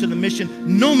devoted to the mission,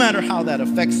 no matter how that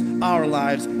affects our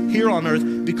lives here on earth,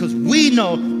 because we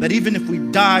know that even if we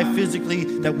die physically,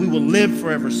 that we will live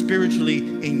forever spiritually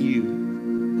in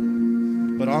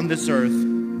you. But on this earth,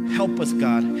 help us,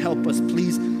 God, help us,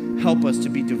 please help us to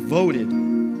be devoted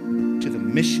to the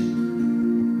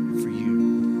mission for you.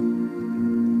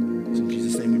 It's in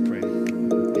Jesus' name we pray.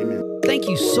 Amen. Thank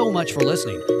you so much for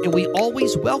listening, and we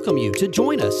always welcome you to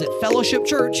join us at Fellowship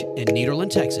Church in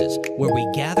Nederland, Texas, where we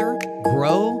gather,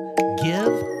 grow,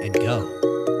 give, and go.